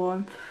bit of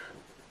warmth.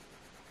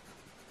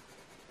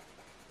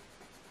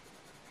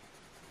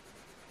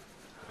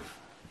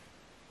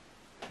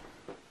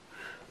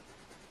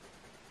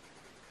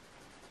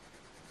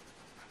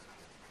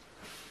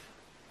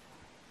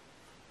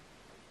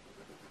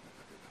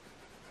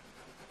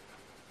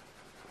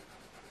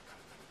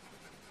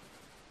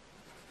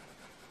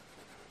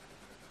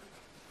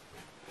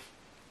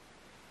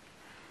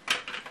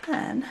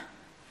 Then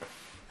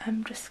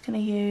I'm just going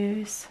to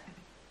use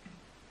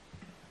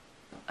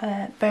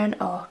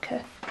burnt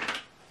ochre,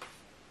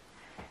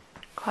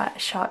 quite a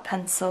sharp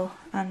pencil,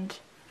 and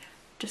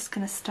just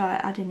going to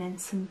start adding in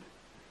some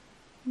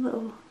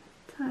little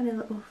tiny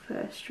little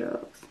first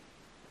strokes.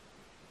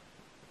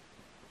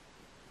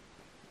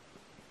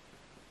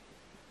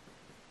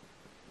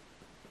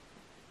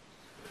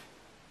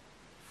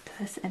 To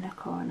this inner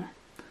corner.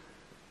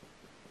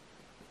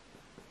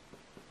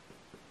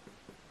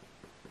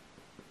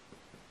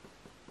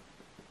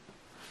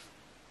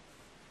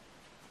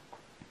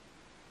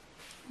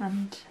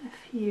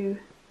 a few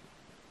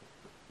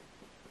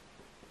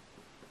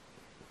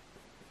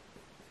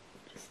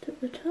just at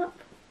the top.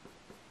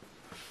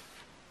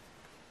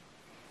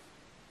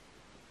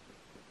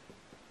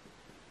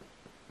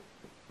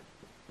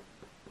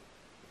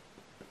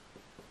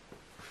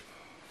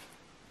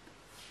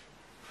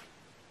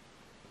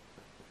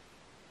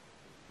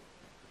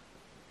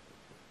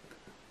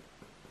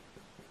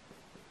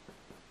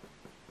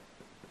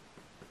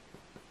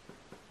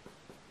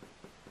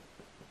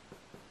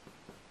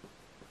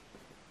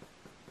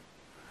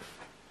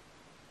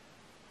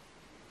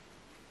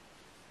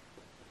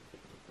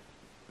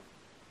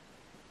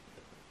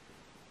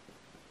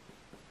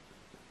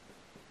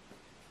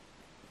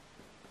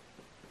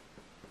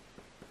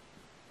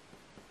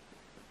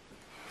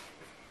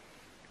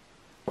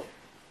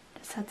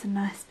 Adds a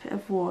nice bit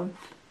of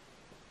warmth.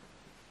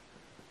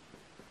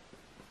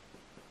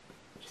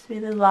 Just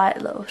really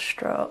light little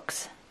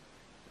strokes.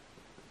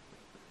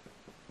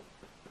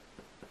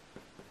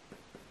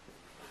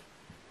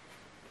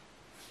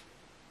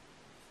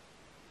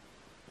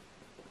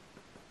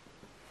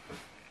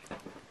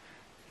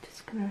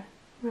 Just gonna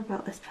rub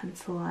out this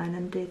pencil line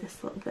and do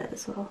this little bit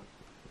as well.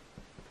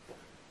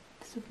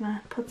 Just with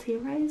my putty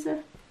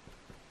eraser.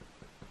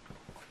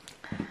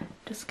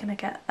 Just gonna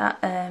get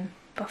that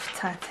buff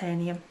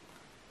titanium.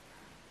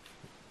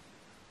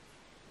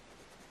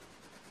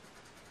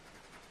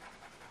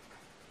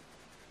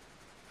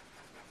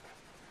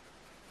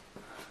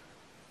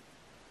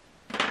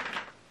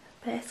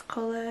 Base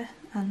colour,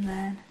 and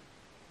then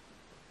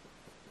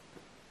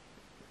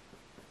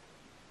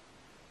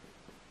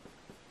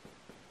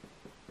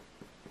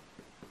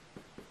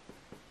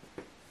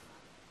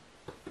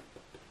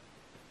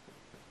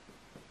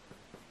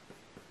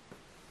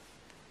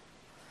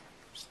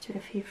just do a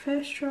few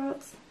first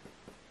strokes,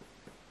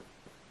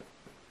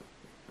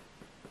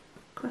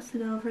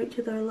 crossing over each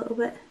other a little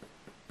bit.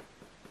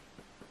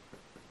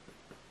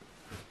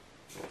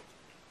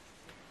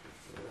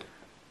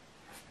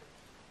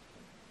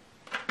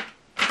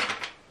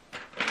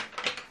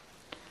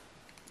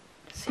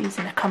 Just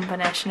using a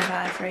combination of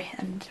ivory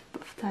and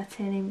buff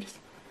titanium, just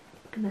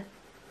gonna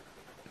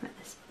make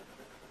this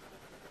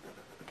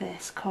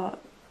base coat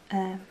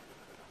a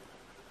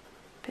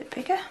bit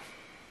bigger.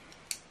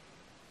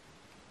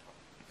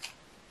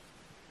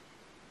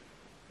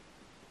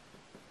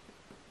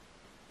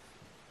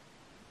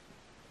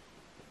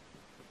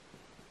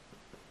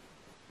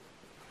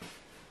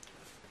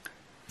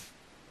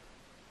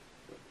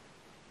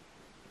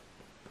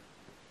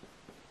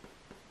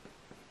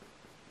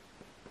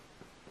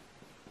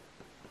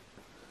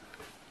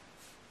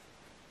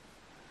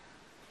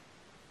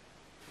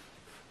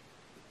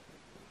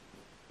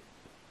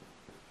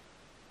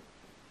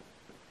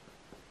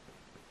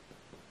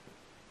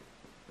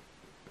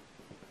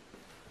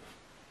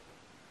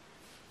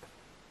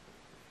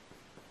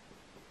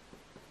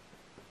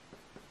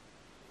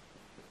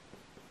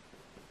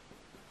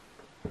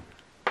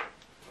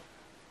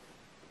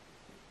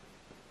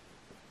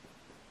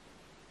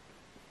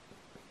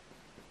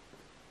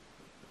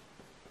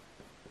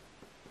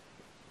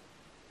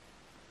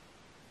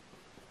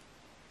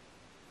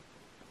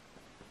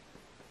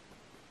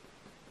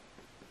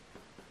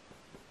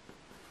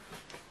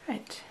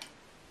 Right,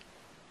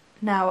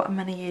 now I'm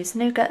going to use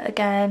nougat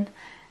again,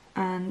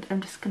 and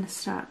I'm just going to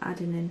start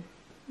adding in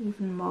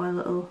even more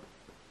little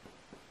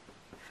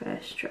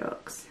first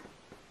strokes.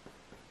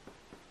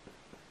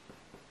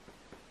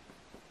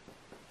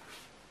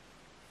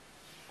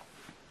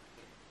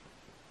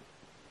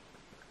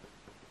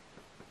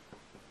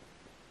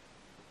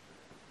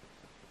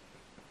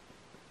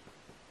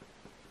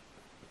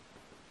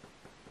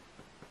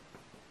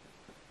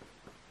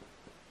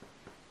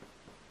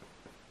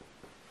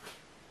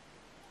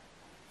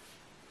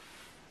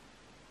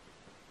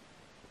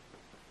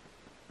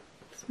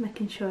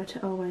 Making sure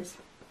to always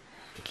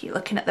keep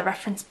looking at the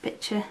reference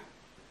picture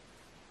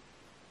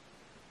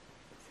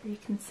so you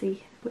can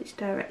see which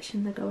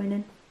direction they're going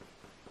in.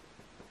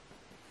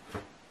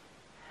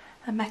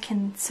 I'm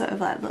making sort of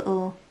like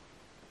little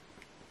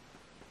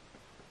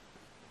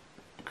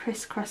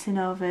crisscrossing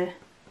over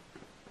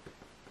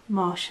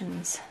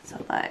motions,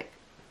 so like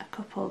a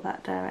couple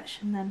that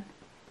direction, then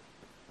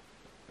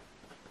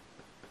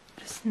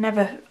just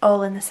never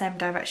all in the same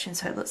direction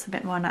so it looks a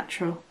bit more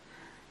natural.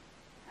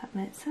 That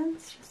makes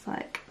sense, just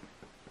like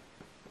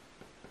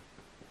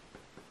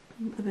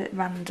a bit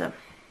random.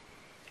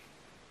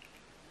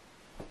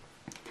 I'm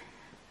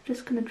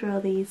just going to draw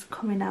these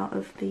coming out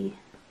of the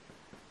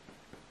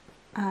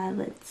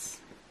eyelids.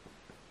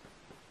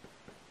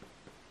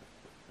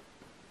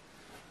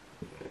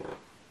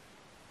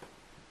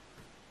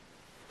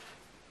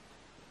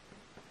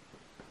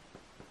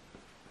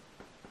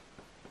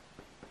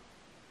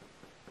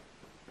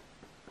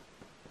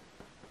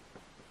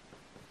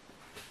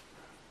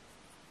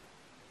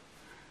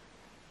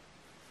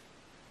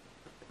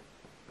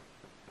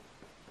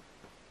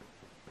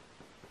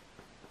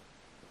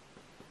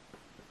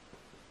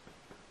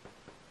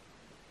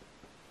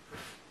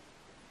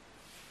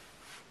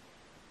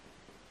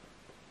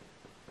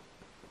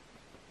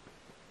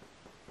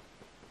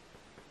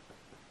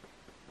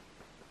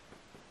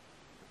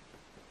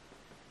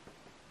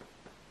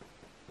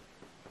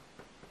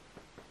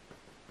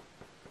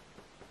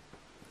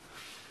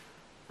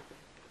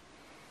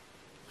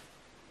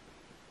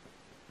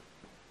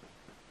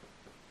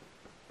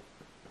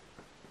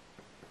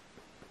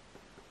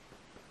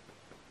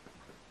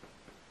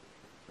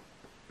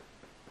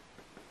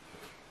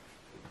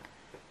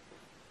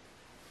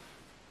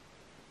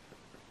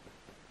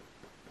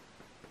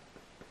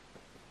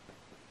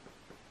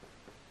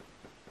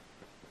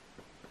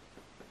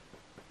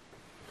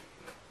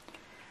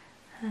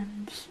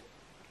 And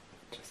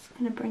just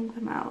going to bring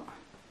them out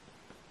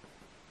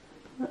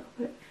a little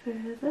bit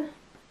further.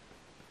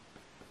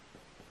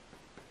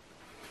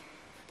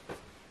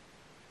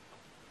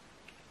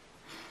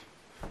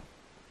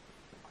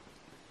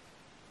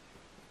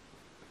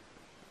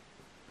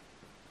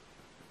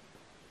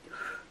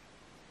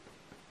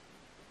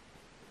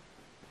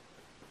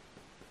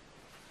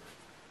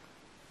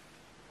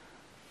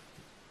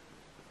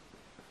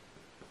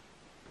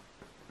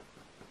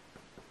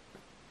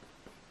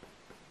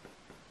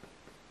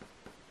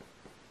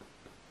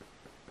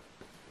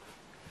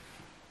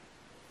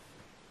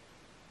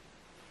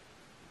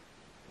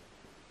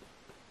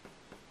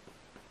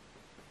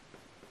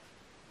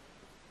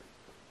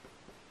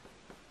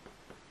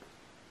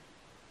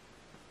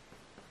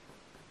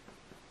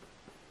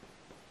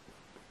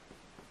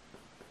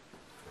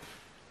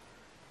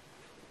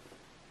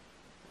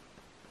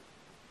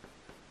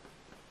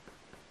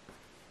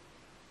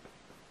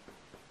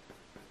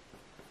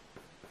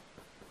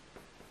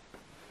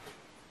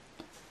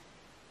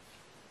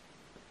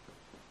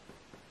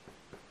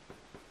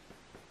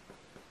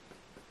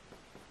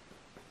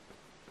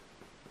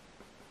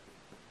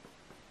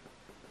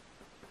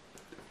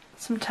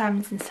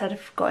 Sometimes instead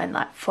of going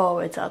like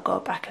forwards, I'll go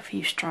back a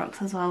few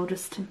strokes as well,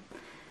 just to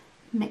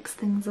mix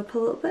things up a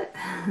little bit.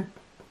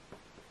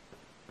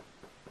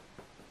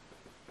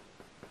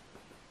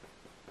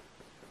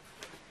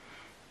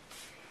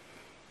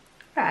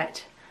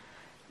 Right,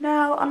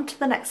 now on to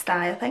the next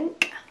eye, I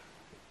think.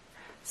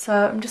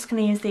 So I'm just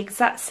going to use the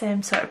exact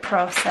same sort of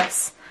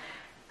process,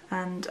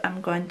 and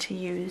I'm going to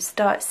use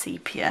dark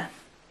sepia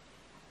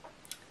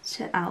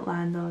to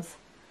outline those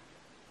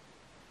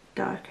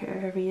darker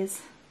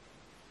areas.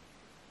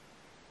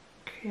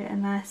 Create a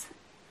nice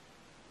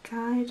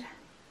guide.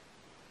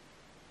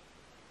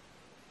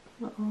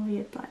 Little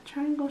weird like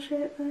triangle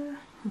shape there.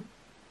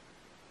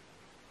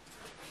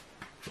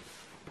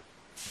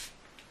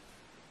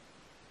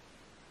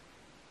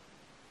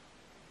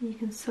 You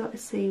can sort of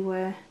see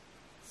where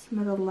some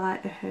of the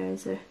lighter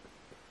hairs are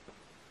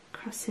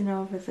crossing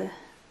over the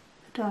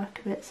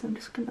darker bits, so I'm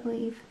just going to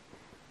leave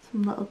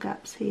some little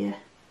gaps here.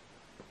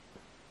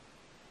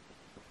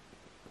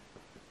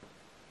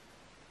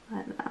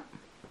 Like that.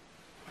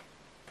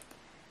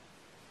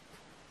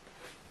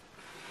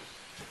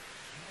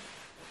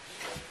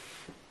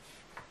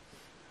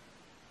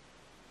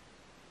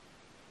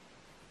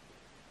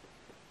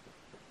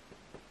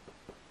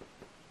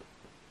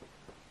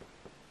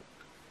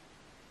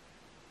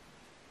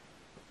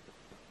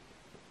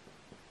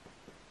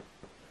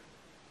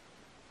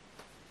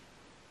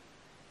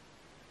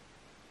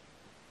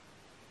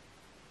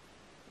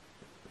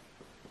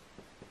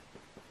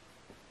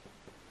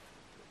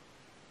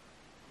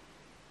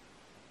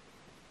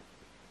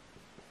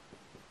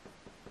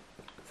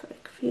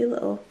 Few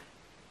little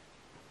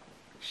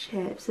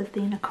shapes of the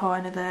inner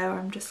corner there, where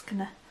I'm just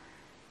gonna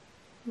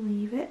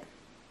leave it.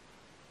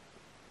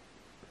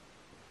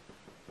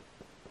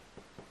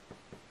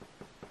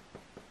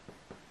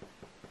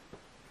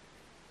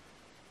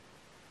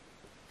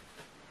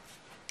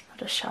 I'll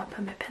just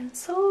sharpen my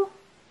pencil,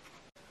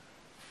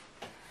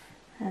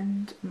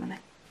 and I'm gonna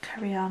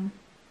carry on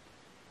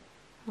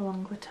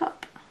along the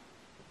top.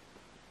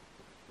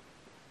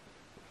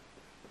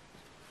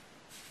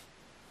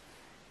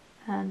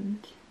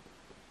 And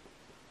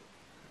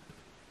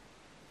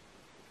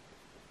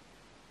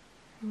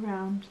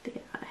around the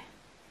eye.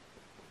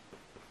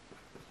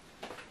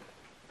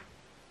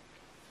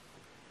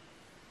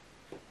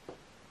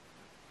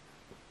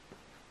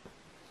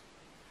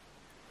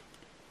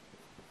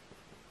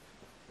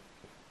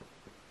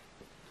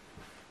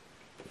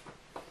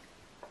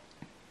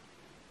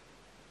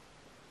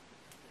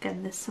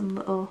 Again, there's some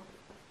little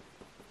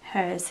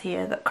hairs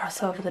here that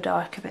cross over the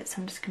darker bits,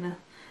 so I'm just going to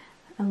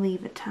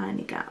leave a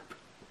tiny gap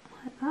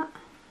like that.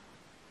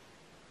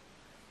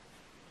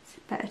 It's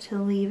better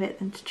to leave it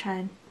than to try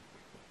and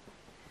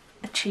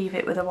achieve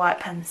it with a white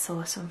pencil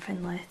or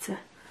something later.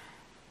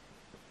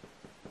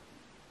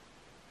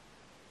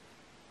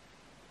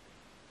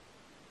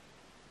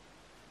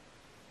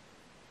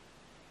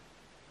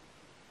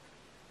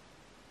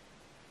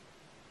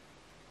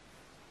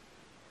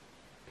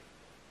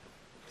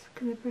 Just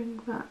going to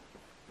bring that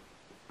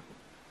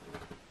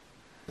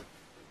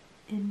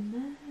in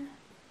there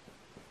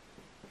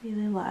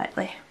really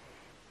lightly,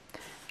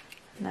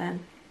 and then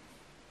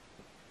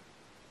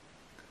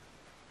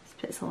this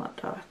bit's a lot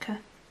darker.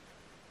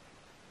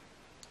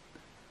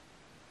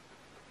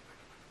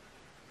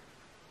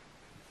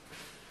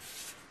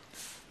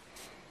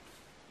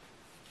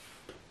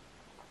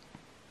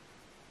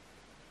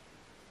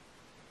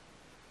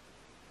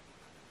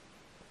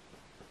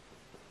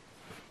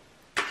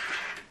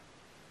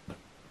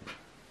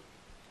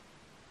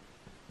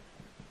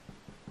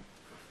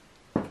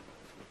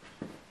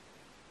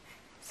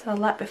 So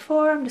like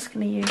before, I'm just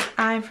going to use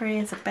ivory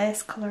as a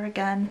base colour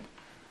again.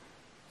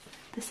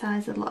 This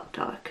eye's a lot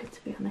darker,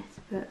 to be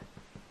honest, but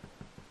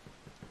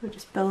we'll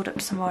just build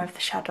up some more of the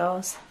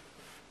shadows.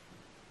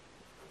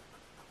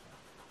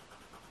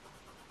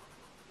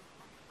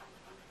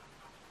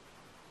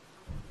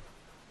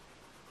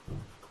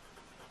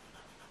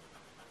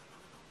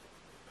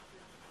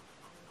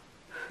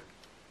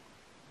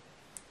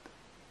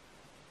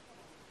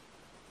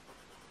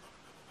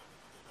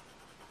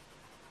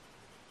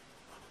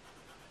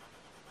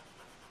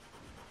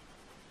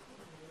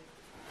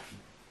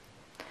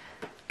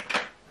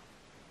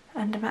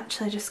 and I'm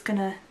actually just going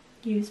to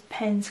use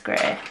Payne's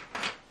Grey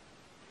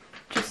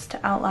just to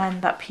outline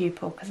that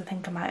pupil, because I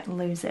think I might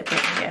lose it a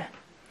bit here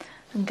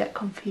and get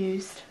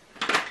confused.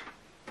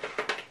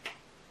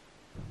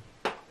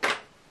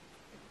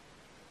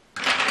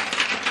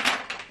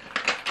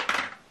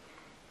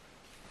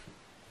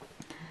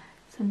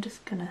 So I'm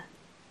just going to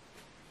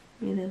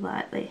really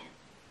lightly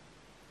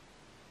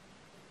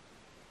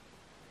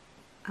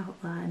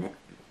outline it,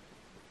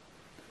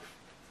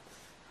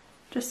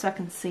 just so I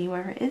can see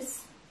where it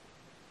is.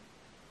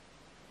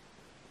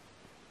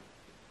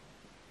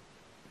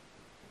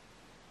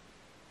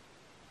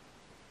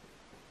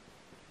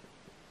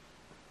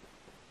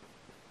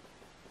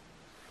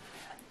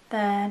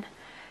 Then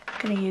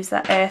I'm going to use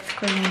that earth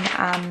green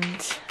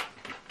and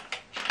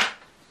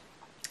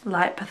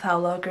light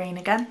phthalo green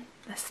again,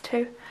 this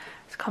two,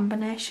 this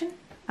combination,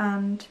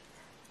 and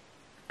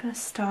I'm going to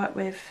start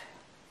with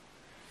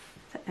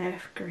the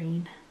earth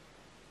green.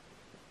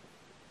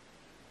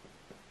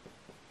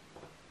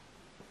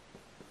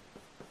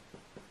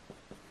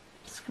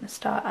 Just going to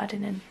start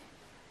adding in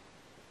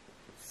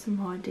some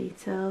more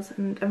details,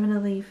 and I'm going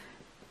to leave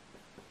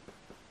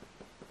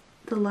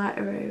the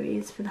lighter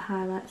areas for the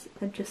highlights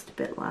are just a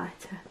bit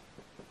lighter.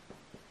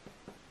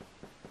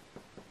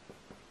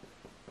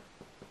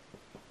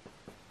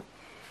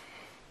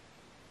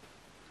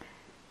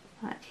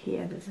 Like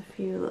here, there's a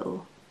few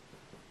little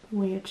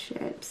weird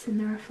shapes in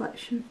the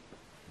reflection.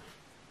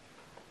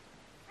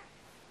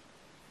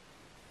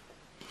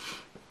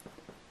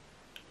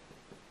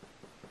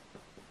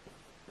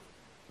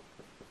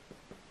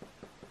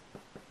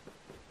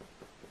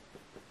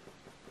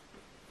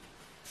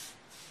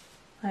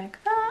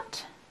 Like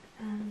that,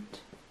 and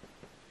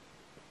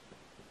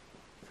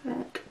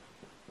like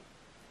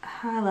a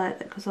highlight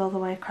that goes all the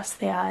way across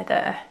the eye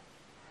there,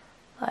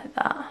 like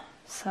that.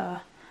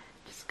 So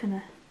just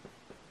gonna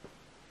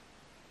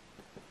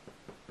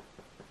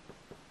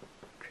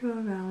draw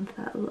around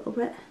that a little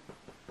bit.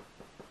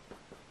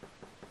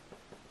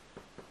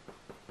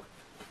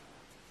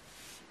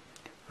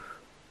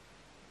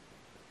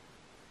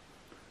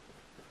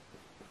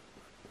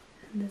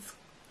 And there's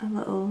a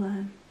little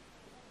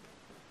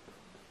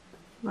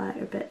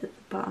lighter bit at the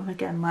bottom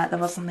again, like there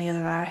was on the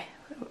other eye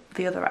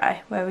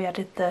where we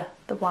added the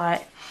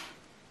white.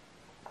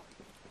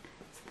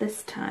 So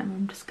this time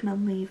I'm just going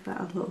to leave that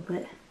a little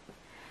bit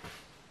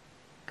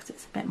because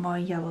it's a bit more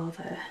yellow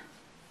there.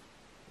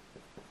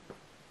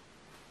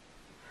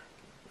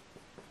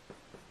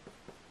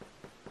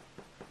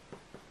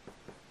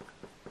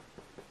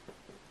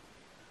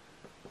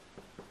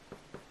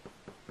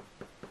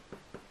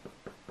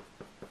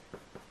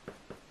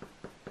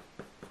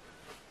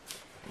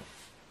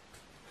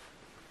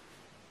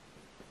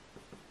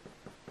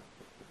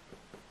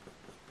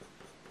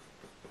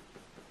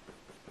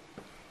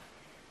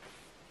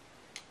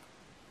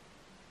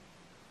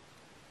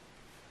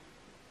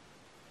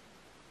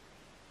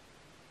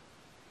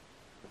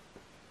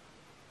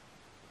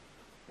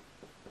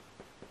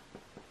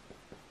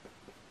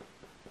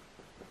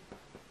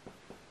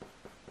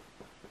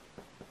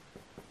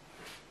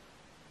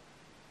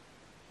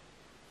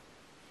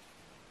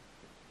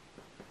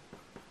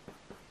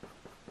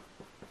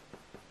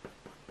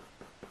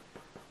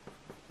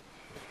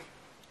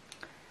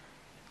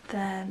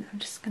 Then I'm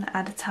just going to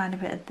add a tiny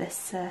bit of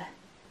this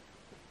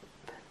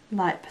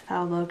light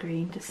phthalo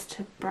green just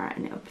to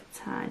brighten it up a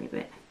tiny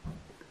bit.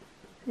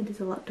 It is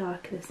a lot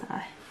darker this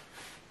eye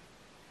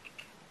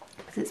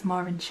because it's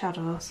more in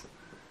shadows.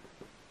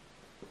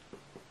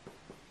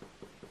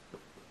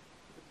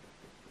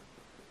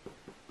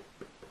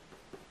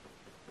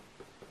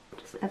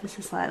 Just ever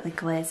so slightly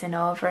glazing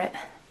over it.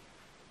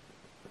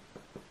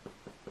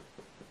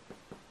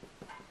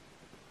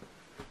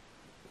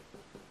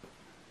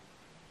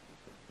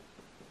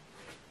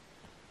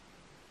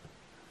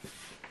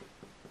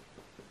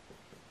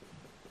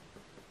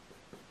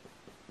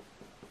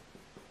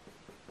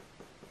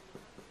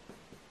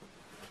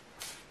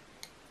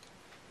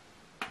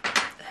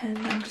 And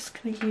I'm just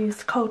going to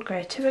use cold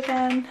grey 2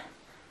 again,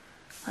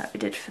 like we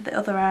did for the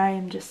other eye,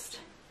 and just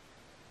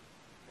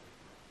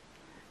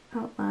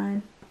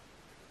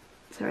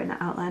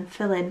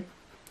fill in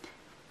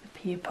the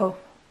pupil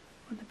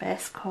with the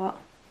base coat.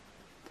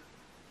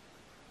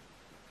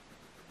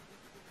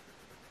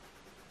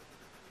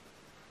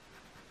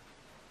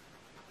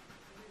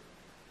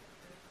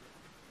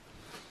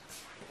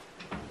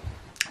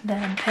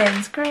 Then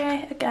Payne's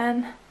Grey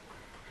again,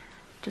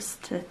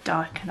 just to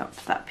darken up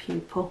that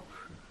pupil.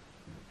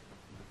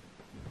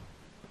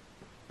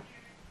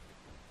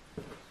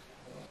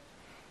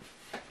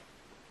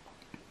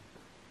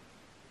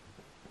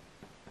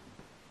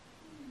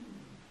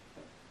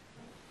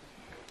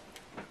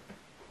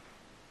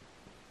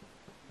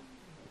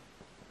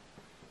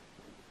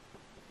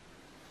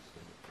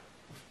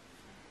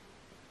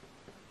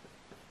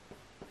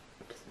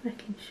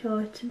 Making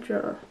sure to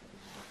draw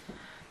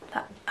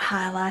that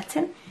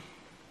highlighting.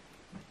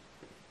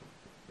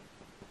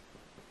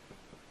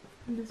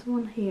 And there's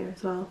one here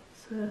as well,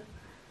 so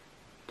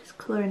just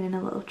colouring in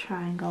a little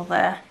triangle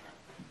there.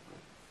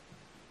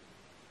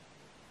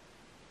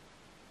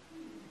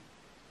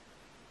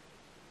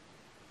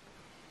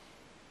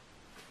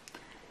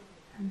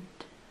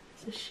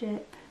 There's a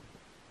shape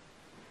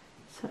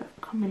sort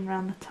of coming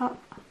around the top.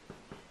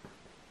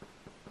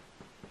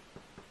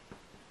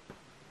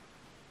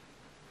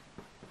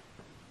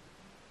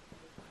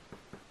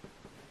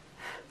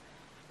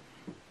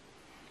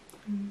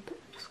 And I'm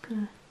just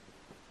going to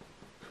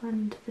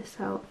blend this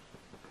out.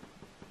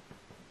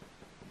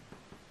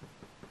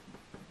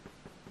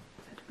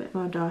 Add a bit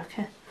more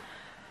darker,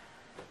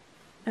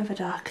 of a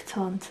darker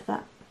tone to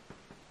that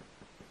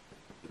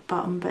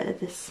bottom bit of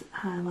this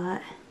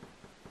highlight.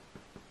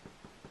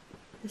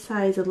 This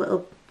eye is a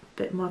little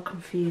bit more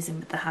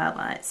confusing with the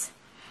highlights.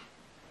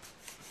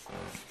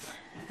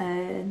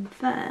 And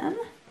then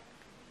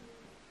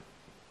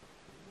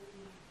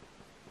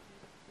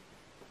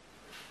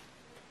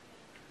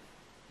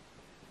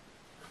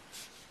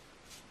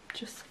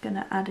just going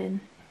to add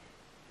in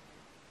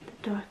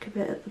the darker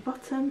bit at the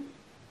bottom.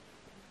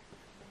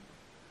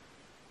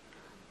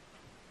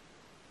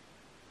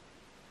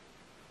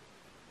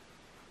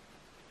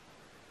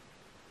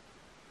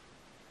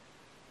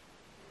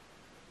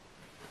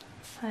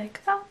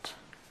 Like that.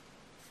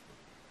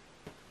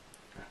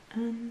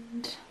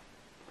 And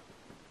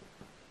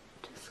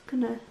just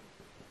gonna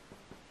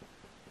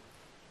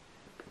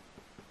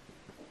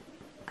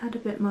add a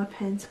bit more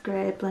Payne's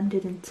grey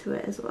blended into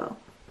it as well.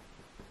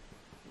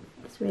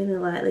 Just really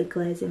lightly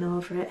glazing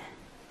over it.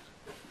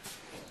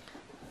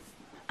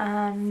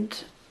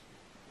 And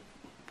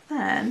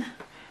then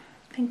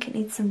I think it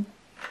needs some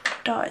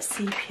dark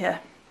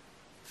sepia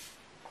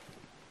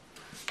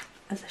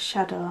as a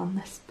shadow on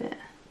this bit.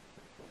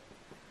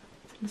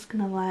 So I'm just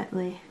going to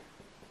lightly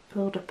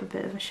build up a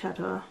bit of a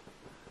shadow.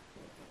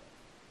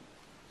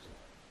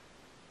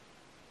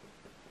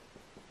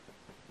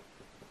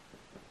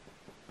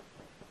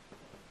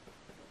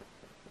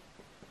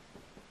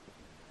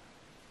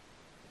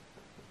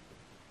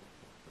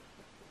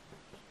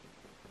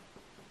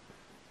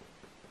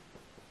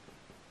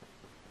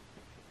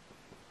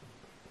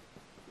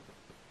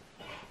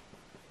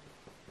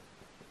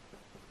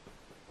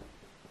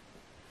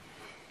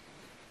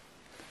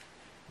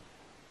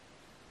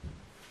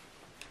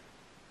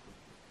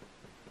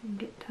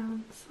 Bring it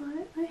down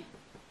slightly.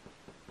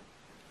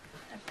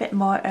 A bit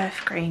more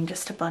earth green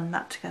just to blend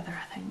that together,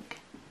 I think.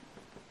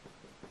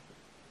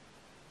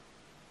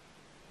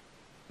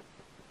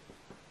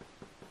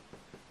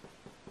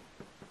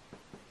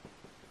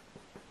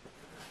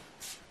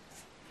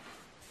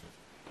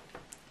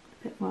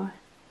 A bit more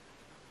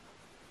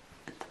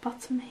at the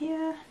bottom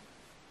here.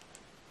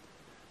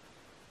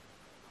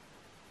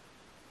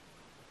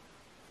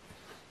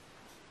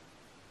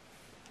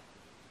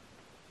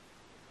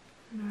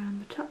 And around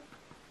the top.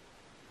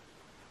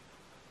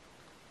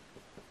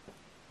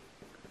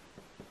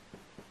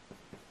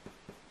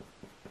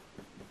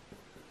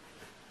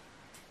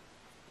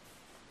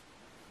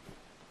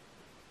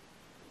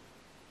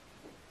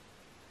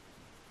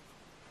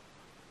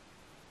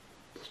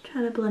 Just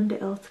trying to blend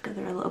it all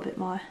together a little bit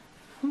more.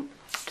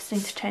 Just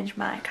need to change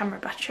my camera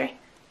battery.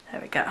 There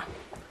we go.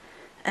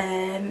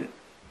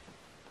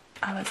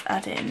 I was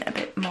adding a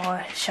bit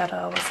more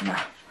shadow, wasn't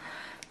I?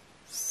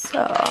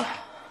 So I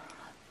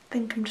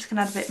think I'm just going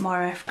to add a bit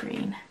more earth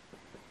green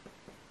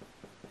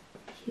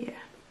here.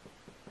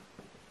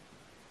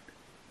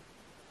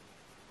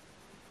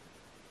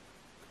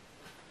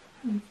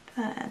 And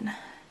then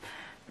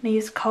I'm going to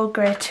use cold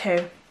grey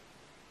too,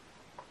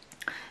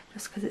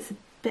 just because it's a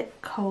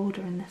bit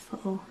colder in this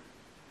little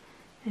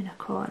inner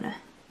corner.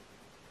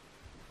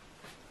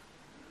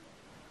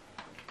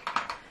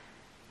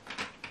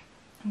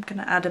 I'm going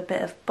to add a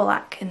bit of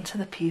black into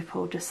the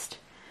pupil just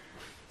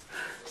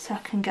so I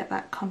can get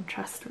that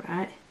contrast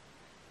right.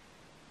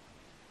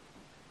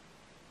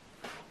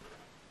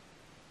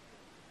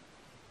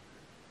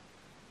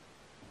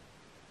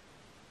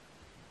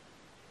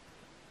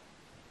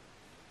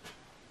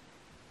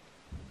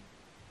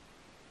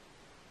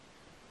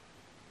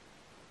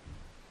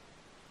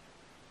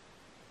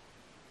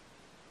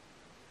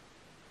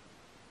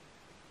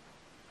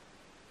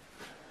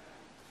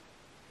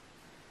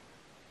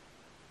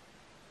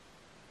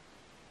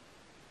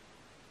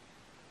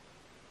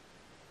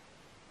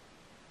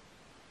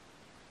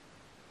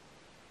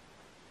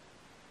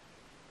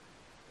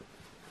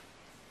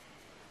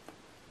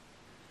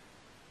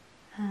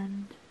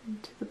 And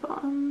into the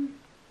bottom.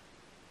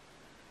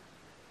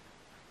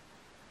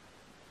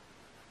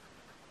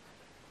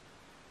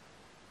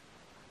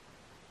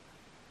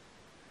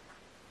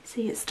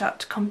 See it start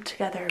to come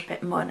together a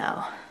bit more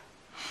now.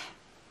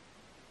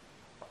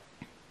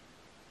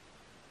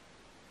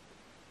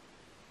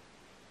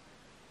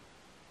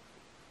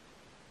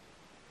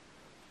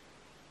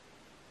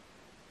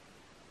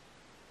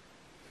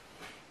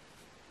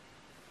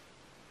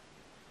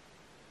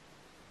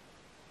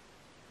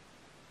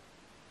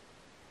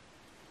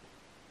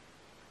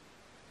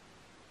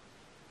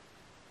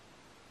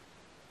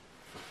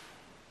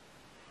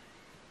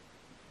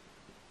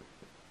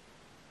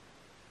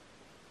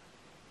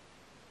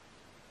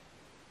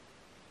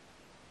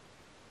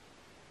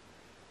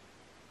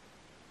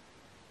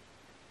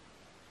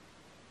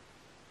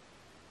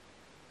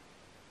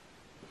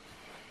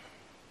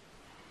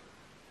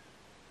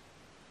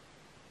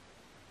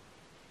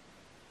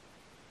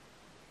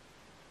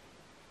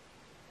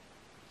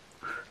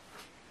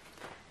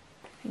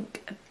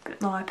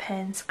 bit more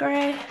Payne's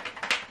grey,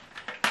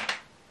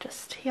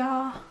 just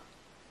here.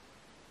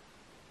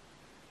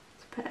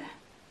 It's better.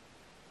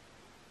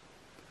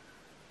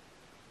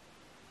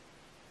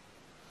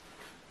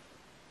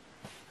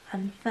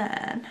 And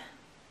then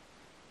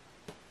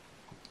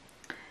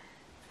I'm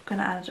going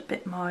to add a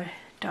bit more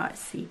dark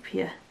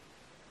sepia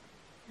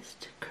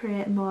just to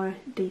create more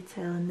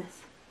detail in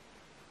this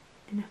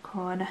inner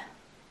corner.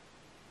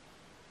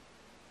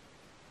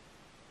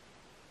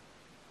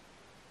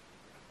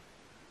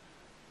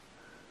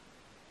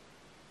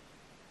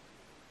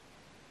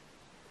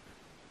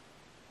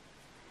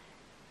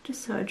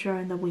 Just sort of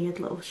drawing the weird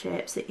little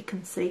shapes that you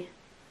can see.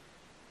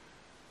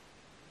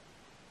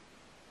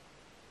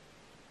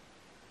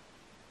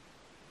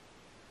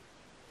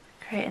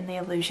 Creating the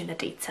illusion of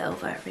detail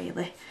there,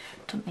 really.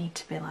 Doesn't need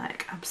to be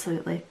like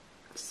absolutely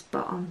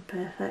spot on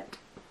perfect.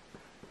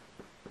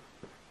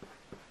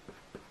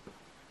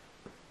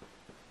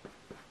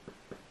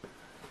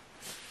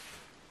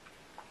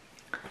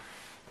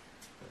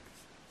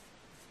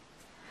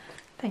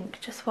 I think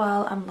just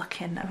while I'm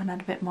looking, I'm going to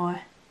add a bit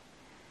more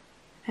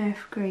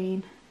earth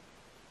green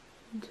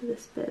into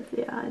this bit of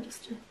the eye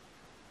just to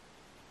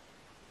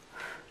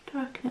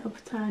darken it up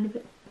a tiny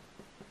bit.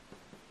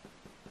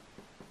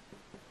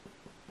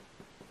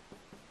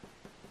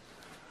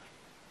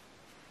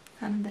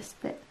 And this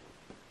bit.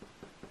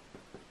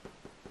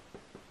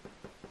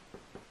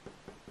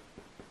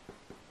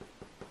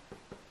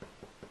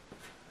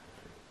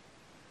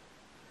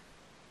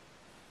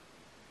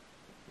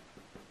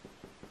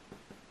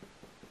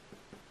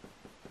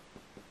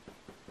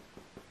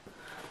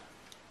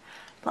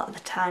 A lot of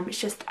the time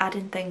it's just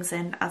adding things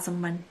in as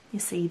and when you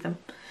see them.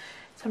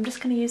 So I'm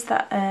just going to use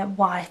that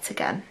white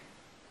again.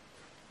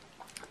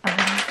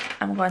 And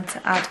I'm going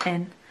to add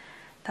in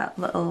that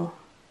little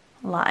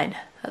line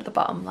at the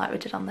bottom like we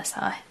did on this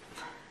eye.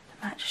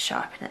 I might just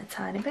sharpen it a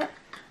tiny bit.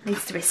 It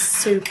needs to be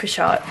super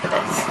sharp for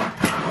this.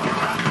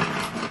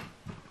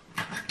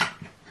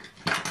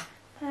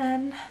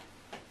 And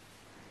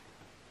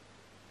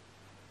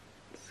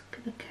just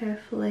going to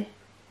carefully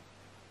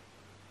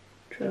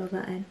draw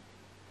that in.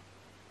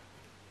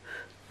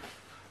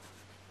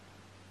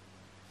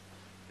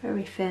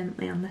 Very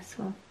faintly on this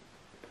one.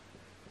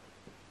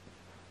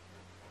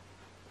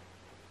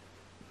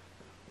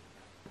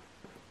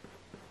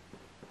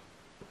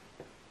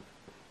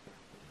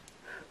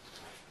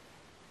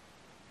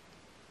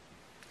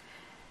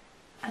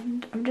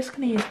 And I'm just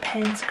going to use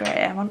Payne's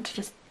grey. I want to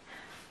just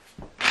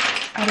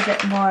add a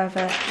bit more of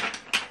a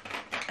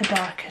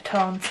darker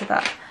tone to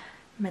that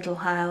middle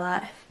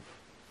highlight.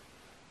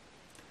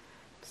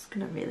 Just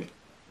going to really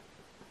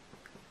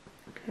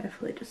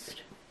carefully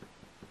just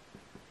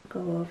go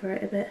over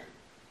it a bit.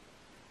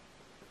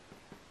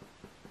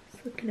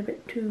 It's looking a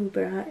bit too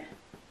bright.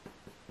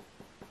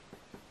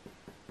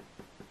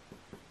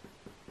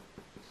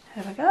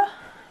 There we go.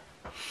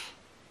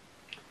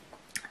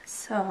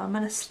 So I'm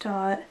going to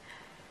start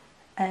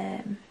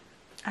adding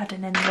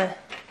in the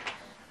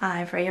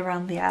ivory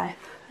around the eye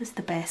as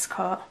the base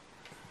coat.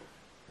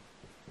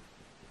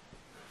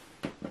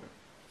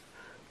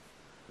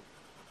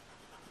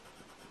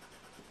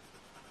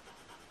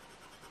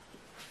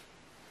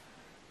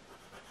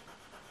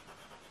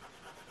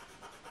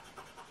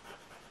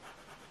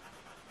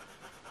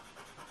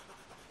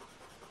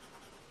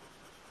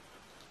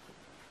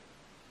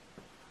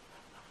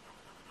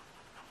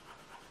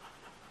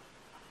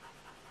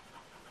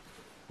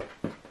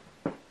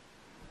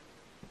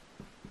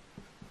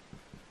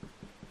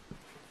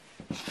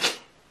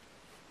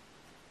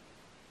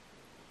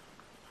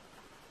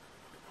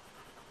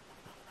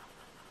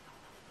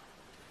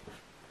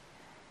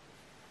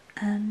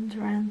 And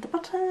around the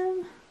bottom,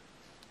 oh,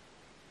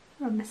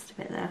 I missed a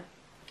bit there.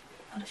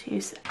 I'll just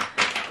use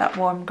that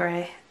warm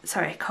grey,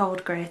 sorry,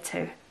 cold grey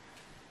too.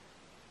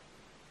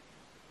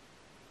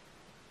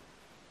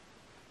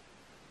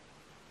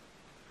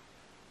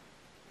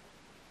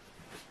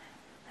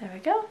 There we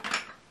go.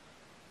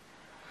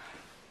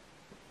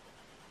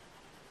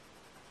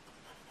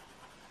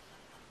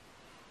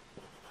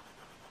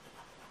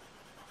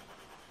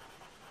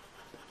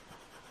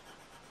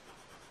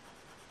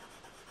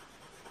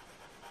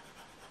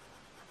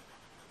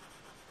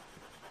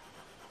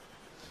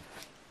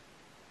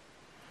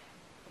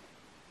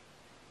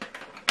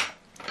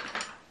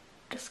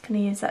 Just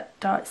going to use that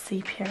dark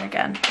sepia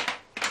again,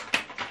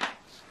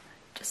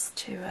 just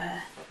to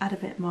add a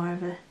bit more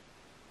of a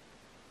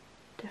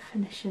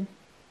definition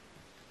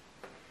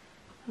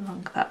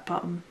along that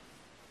bottom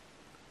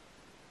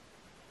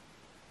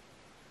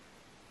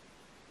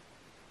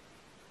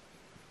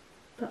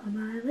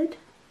eyelid.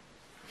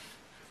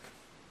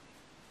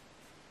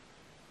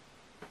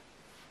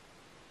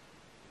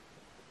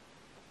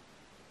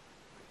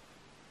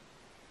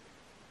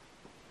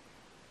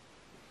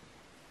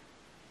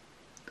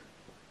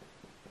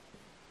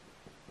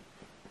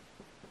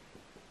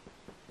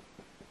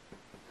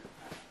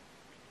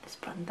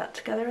 Blend that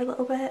together a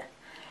little bit,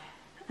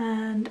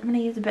 and I'm going to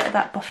use a bit of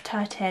that buff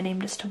titanium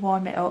just to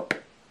warm it up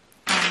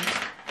and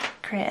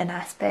create a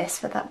nice base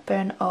for that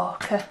burnt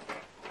ochre.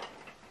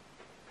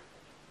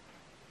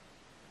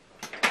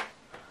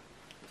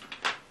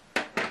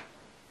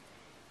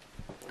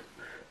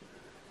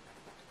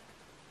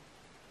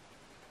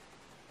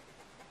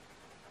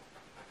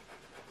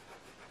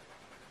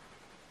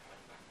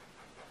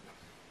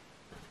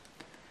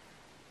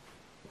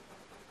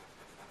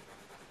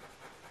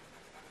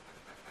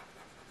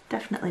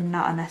 Definitely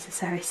not a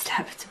necessary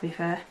step, to be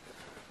fair,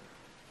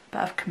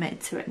 but I've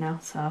committed to it now,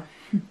 so.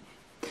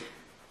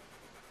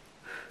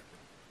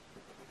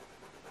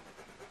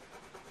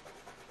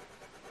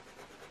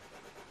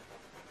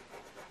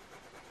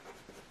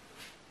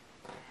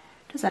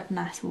 Does add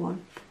nice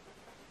warmth.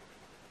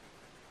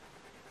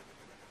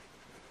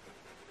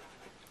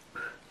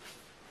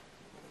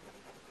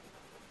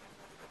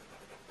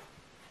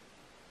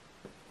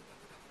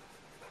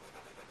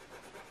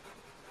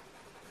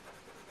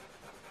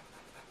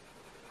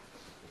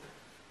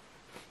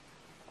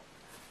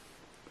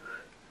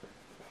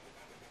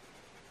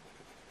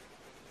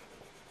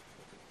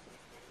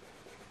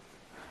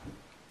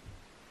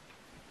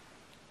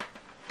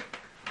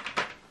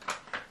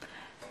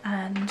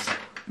 And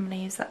I'm going to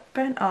use that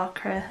burnt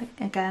ochre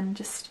again,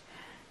 just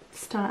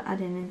start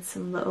adding in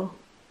some little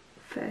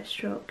first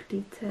stroke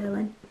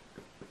detailing.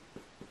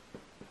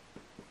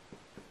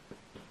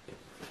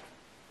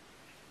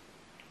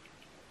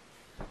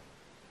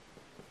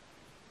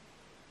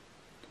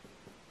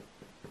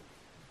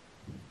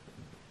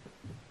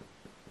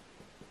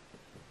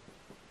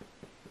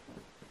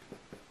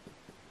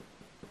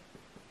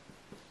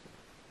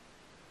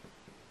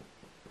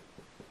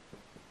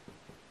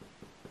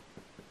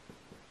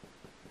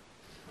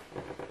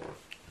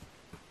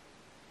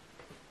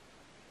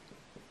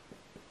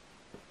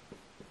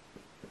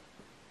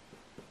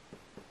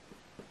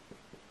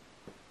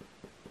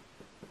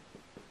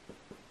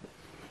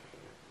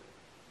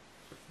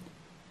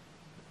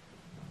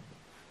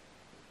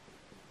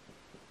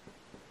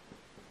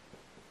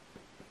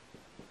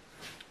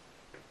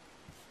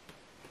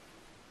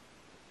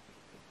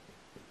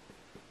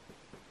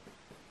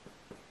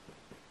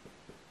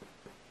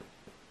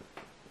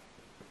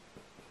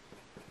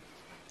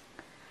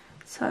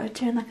 So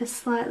doing like a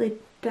slightly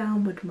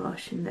downward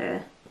motion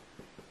there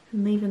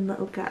and leaving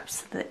little gaps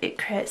so that it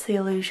creates the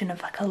illusion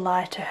of like a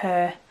lighter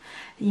hair.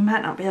 You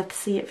might not be able to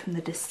see it from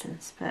the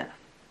distance, but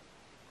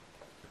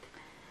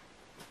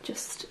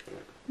just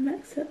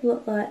makes it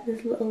look like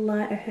there's little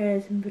lighter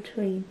hairs in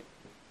between.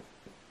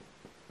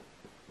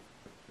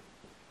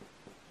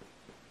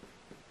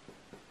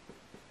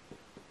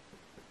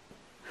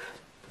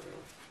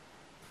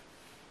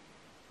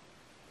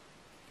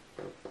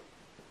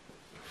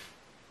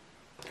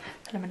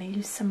 I'm going to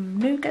use some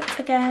nougats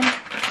again. I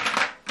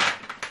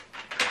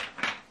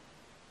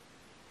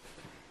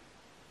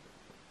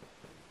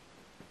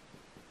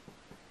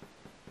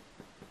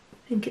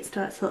think it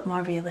starts to look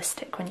more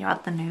realistic when you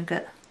add the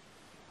nougat.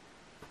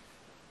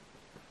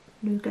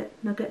 Nougat,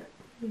 nugget,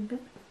 nougat.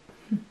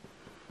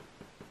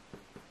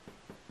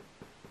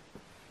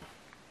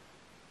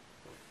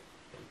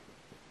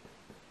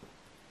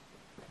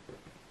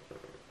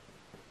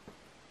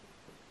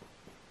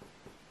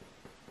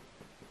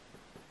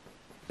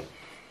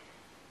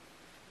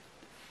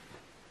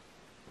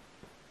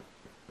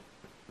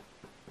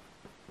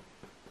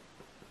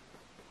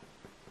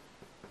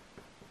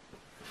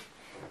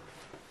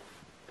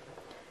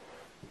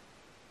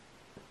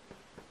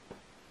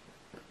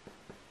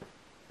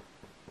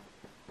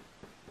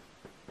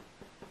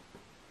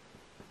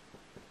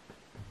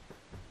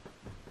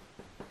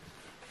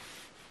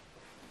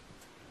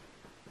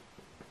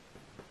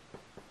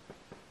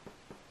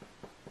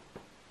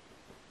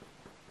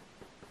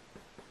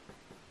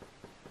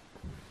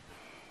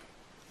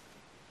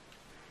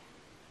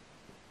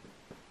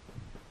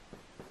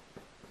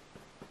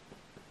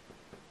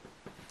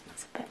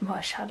 A bit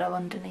more shadow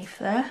underneath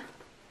there.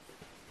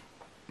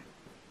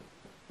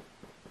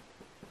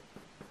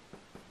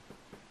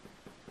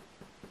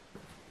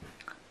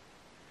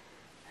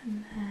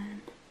 And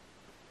then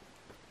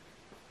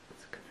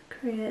it's going to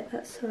create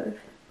that sort of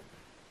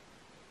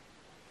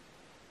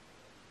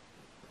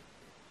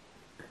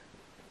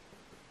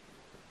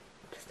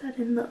just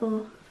adding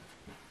little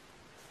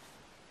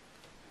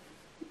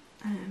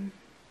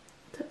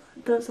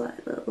those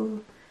like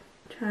little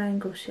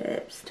triangle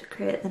shapes to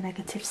create the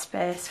negative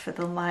space for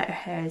the lighter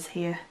hairs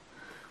here.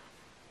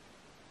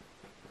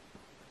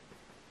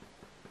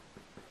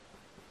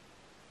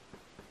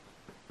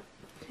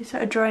 So you're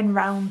sort of drawing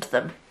round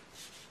them.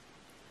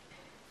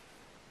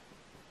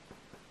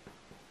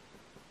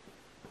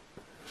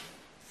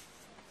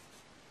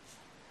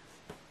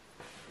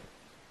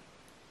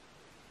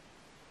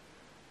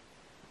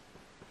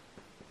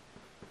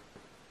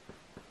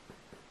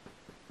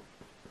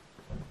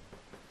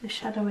 The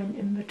shadowing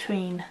in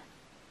between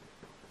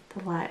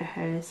the lighter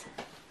hairs.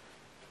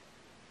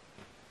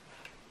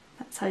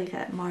 That's how you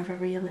get more of a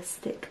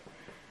realistic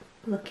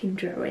looking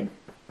drawing,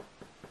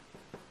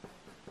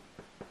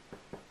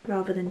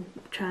 rather than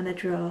trying to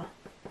draw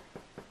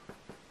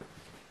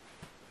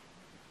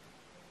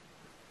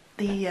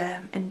the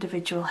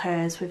individual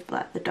hairs with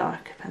like the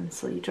darker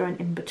pencil. You're drawing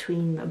in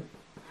between them.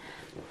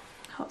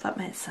 Hope that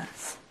makes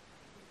sense.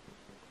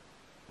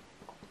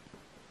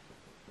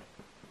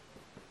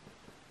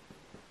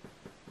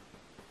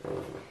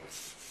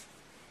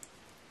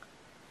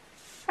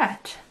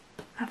 Right,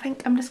 I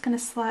think I'm just going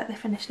to slightly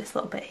finish this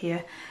little bit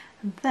here,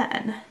 and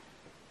then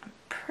I'm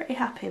pretty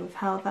happy with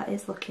how that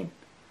is looking.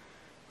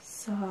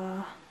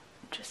 So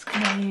just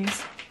going to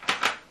use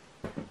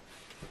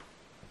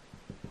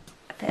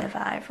a bit of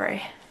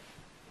ivory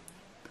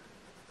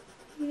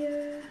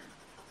here,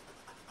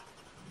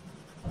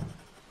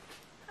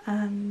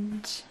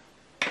 and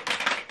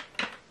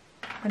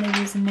I'm going to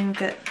use a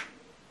nougat.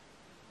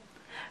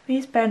 We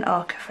use burnt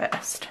ochre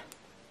first,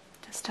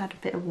 just add a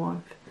bit of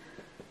warmth.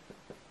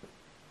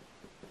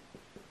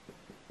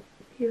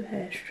 A few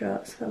hair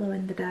strokes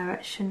following the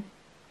direction.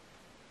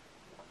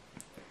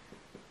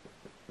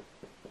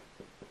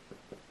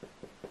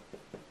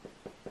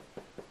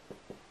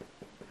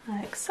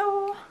 Like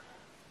so.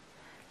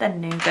 Then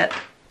nougat.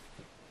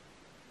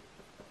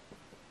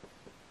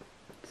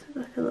 So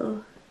like a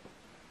little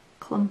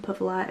clump of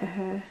lighter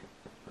hair,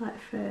 light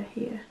fur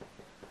here.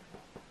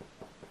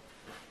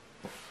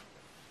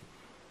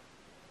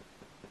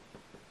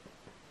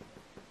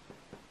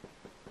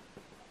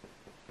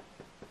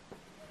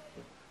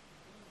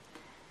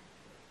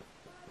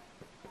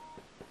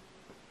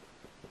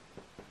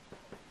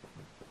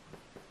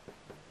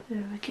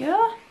 There we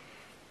go.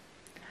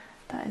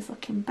 That is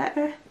looking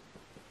better.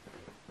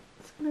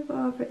 Just going to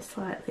go over it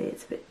slightly,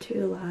 it's a bit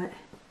too light.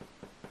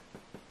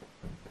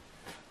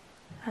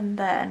 And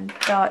then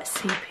dark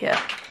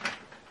sepia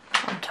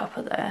on top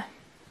of there.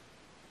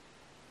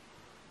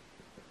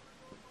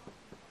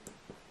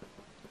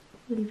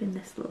 Leaving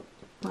this little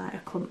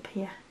lighter clump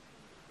here.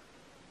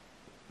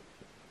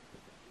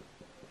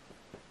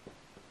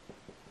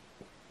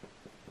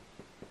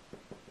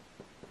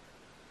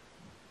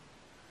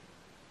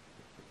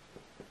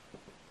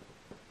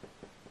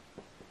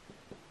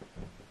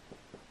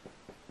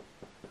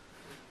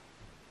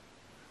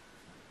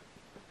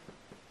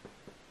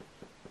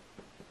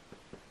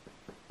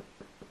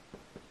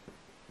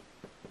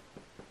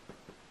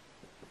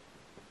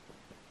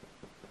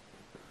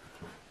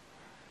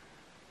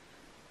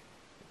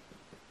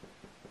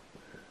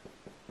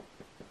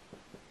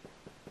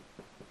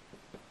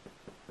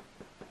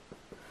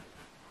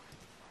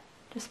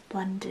 Just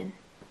blending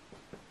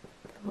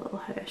the little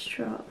hair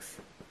strokes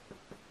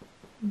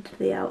into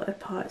the outer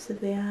parts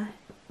of the eye.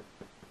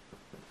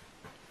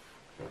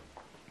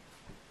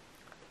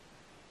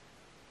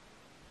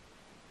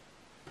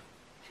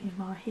 A few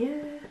more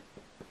here.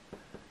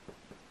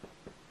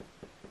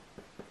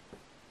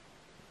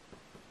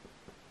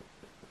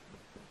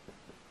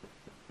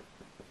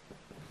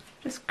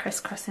 Just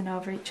crisscrossing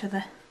over each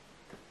other.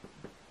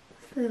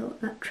 So they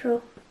look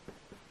natural.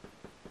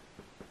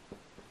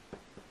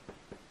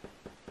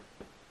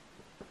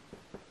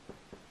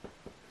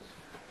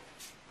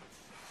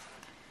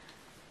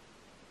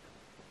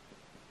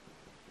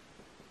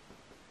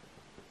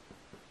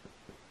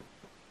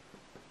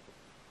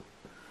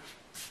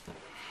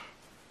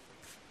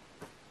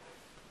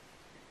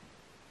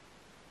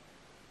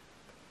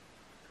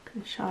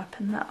 Going to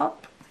sharpen that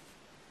up.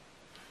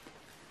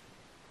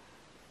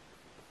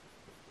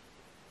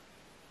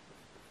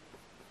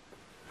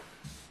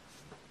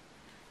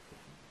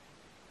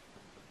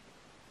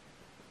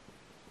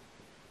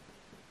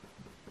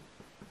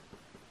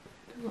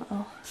 A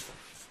little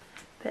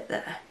bit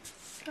there.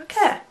 Okay,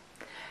 I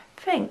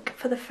think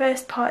for the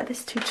first part of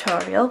this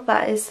tutorial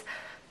that is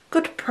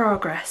good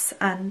progress,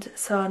 and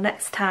so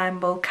next time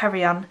we'll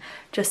carry on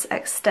just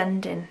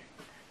extending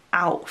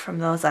out from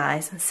those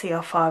eyes and see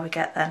how far we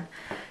get then.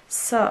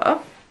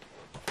 So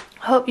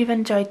hope you've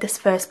enjoyed this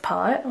first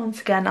part. Once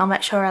again, I'll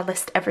make sure I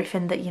list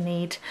everything that you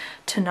need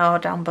to know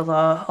down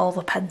below, all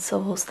the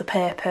pencils, the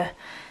paper,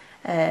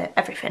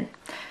 everything.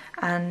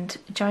 And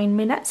join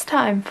me next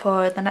time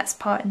for the next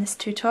part in this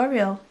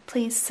tutorial.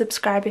 Please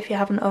subscribe if you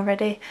haven't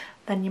already,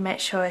 then you make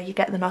sure you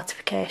get the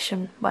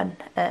notification when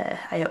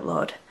I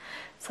upload.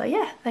 So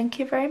yeah, thank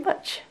you very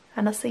much,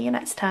 and I'll see you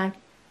next time.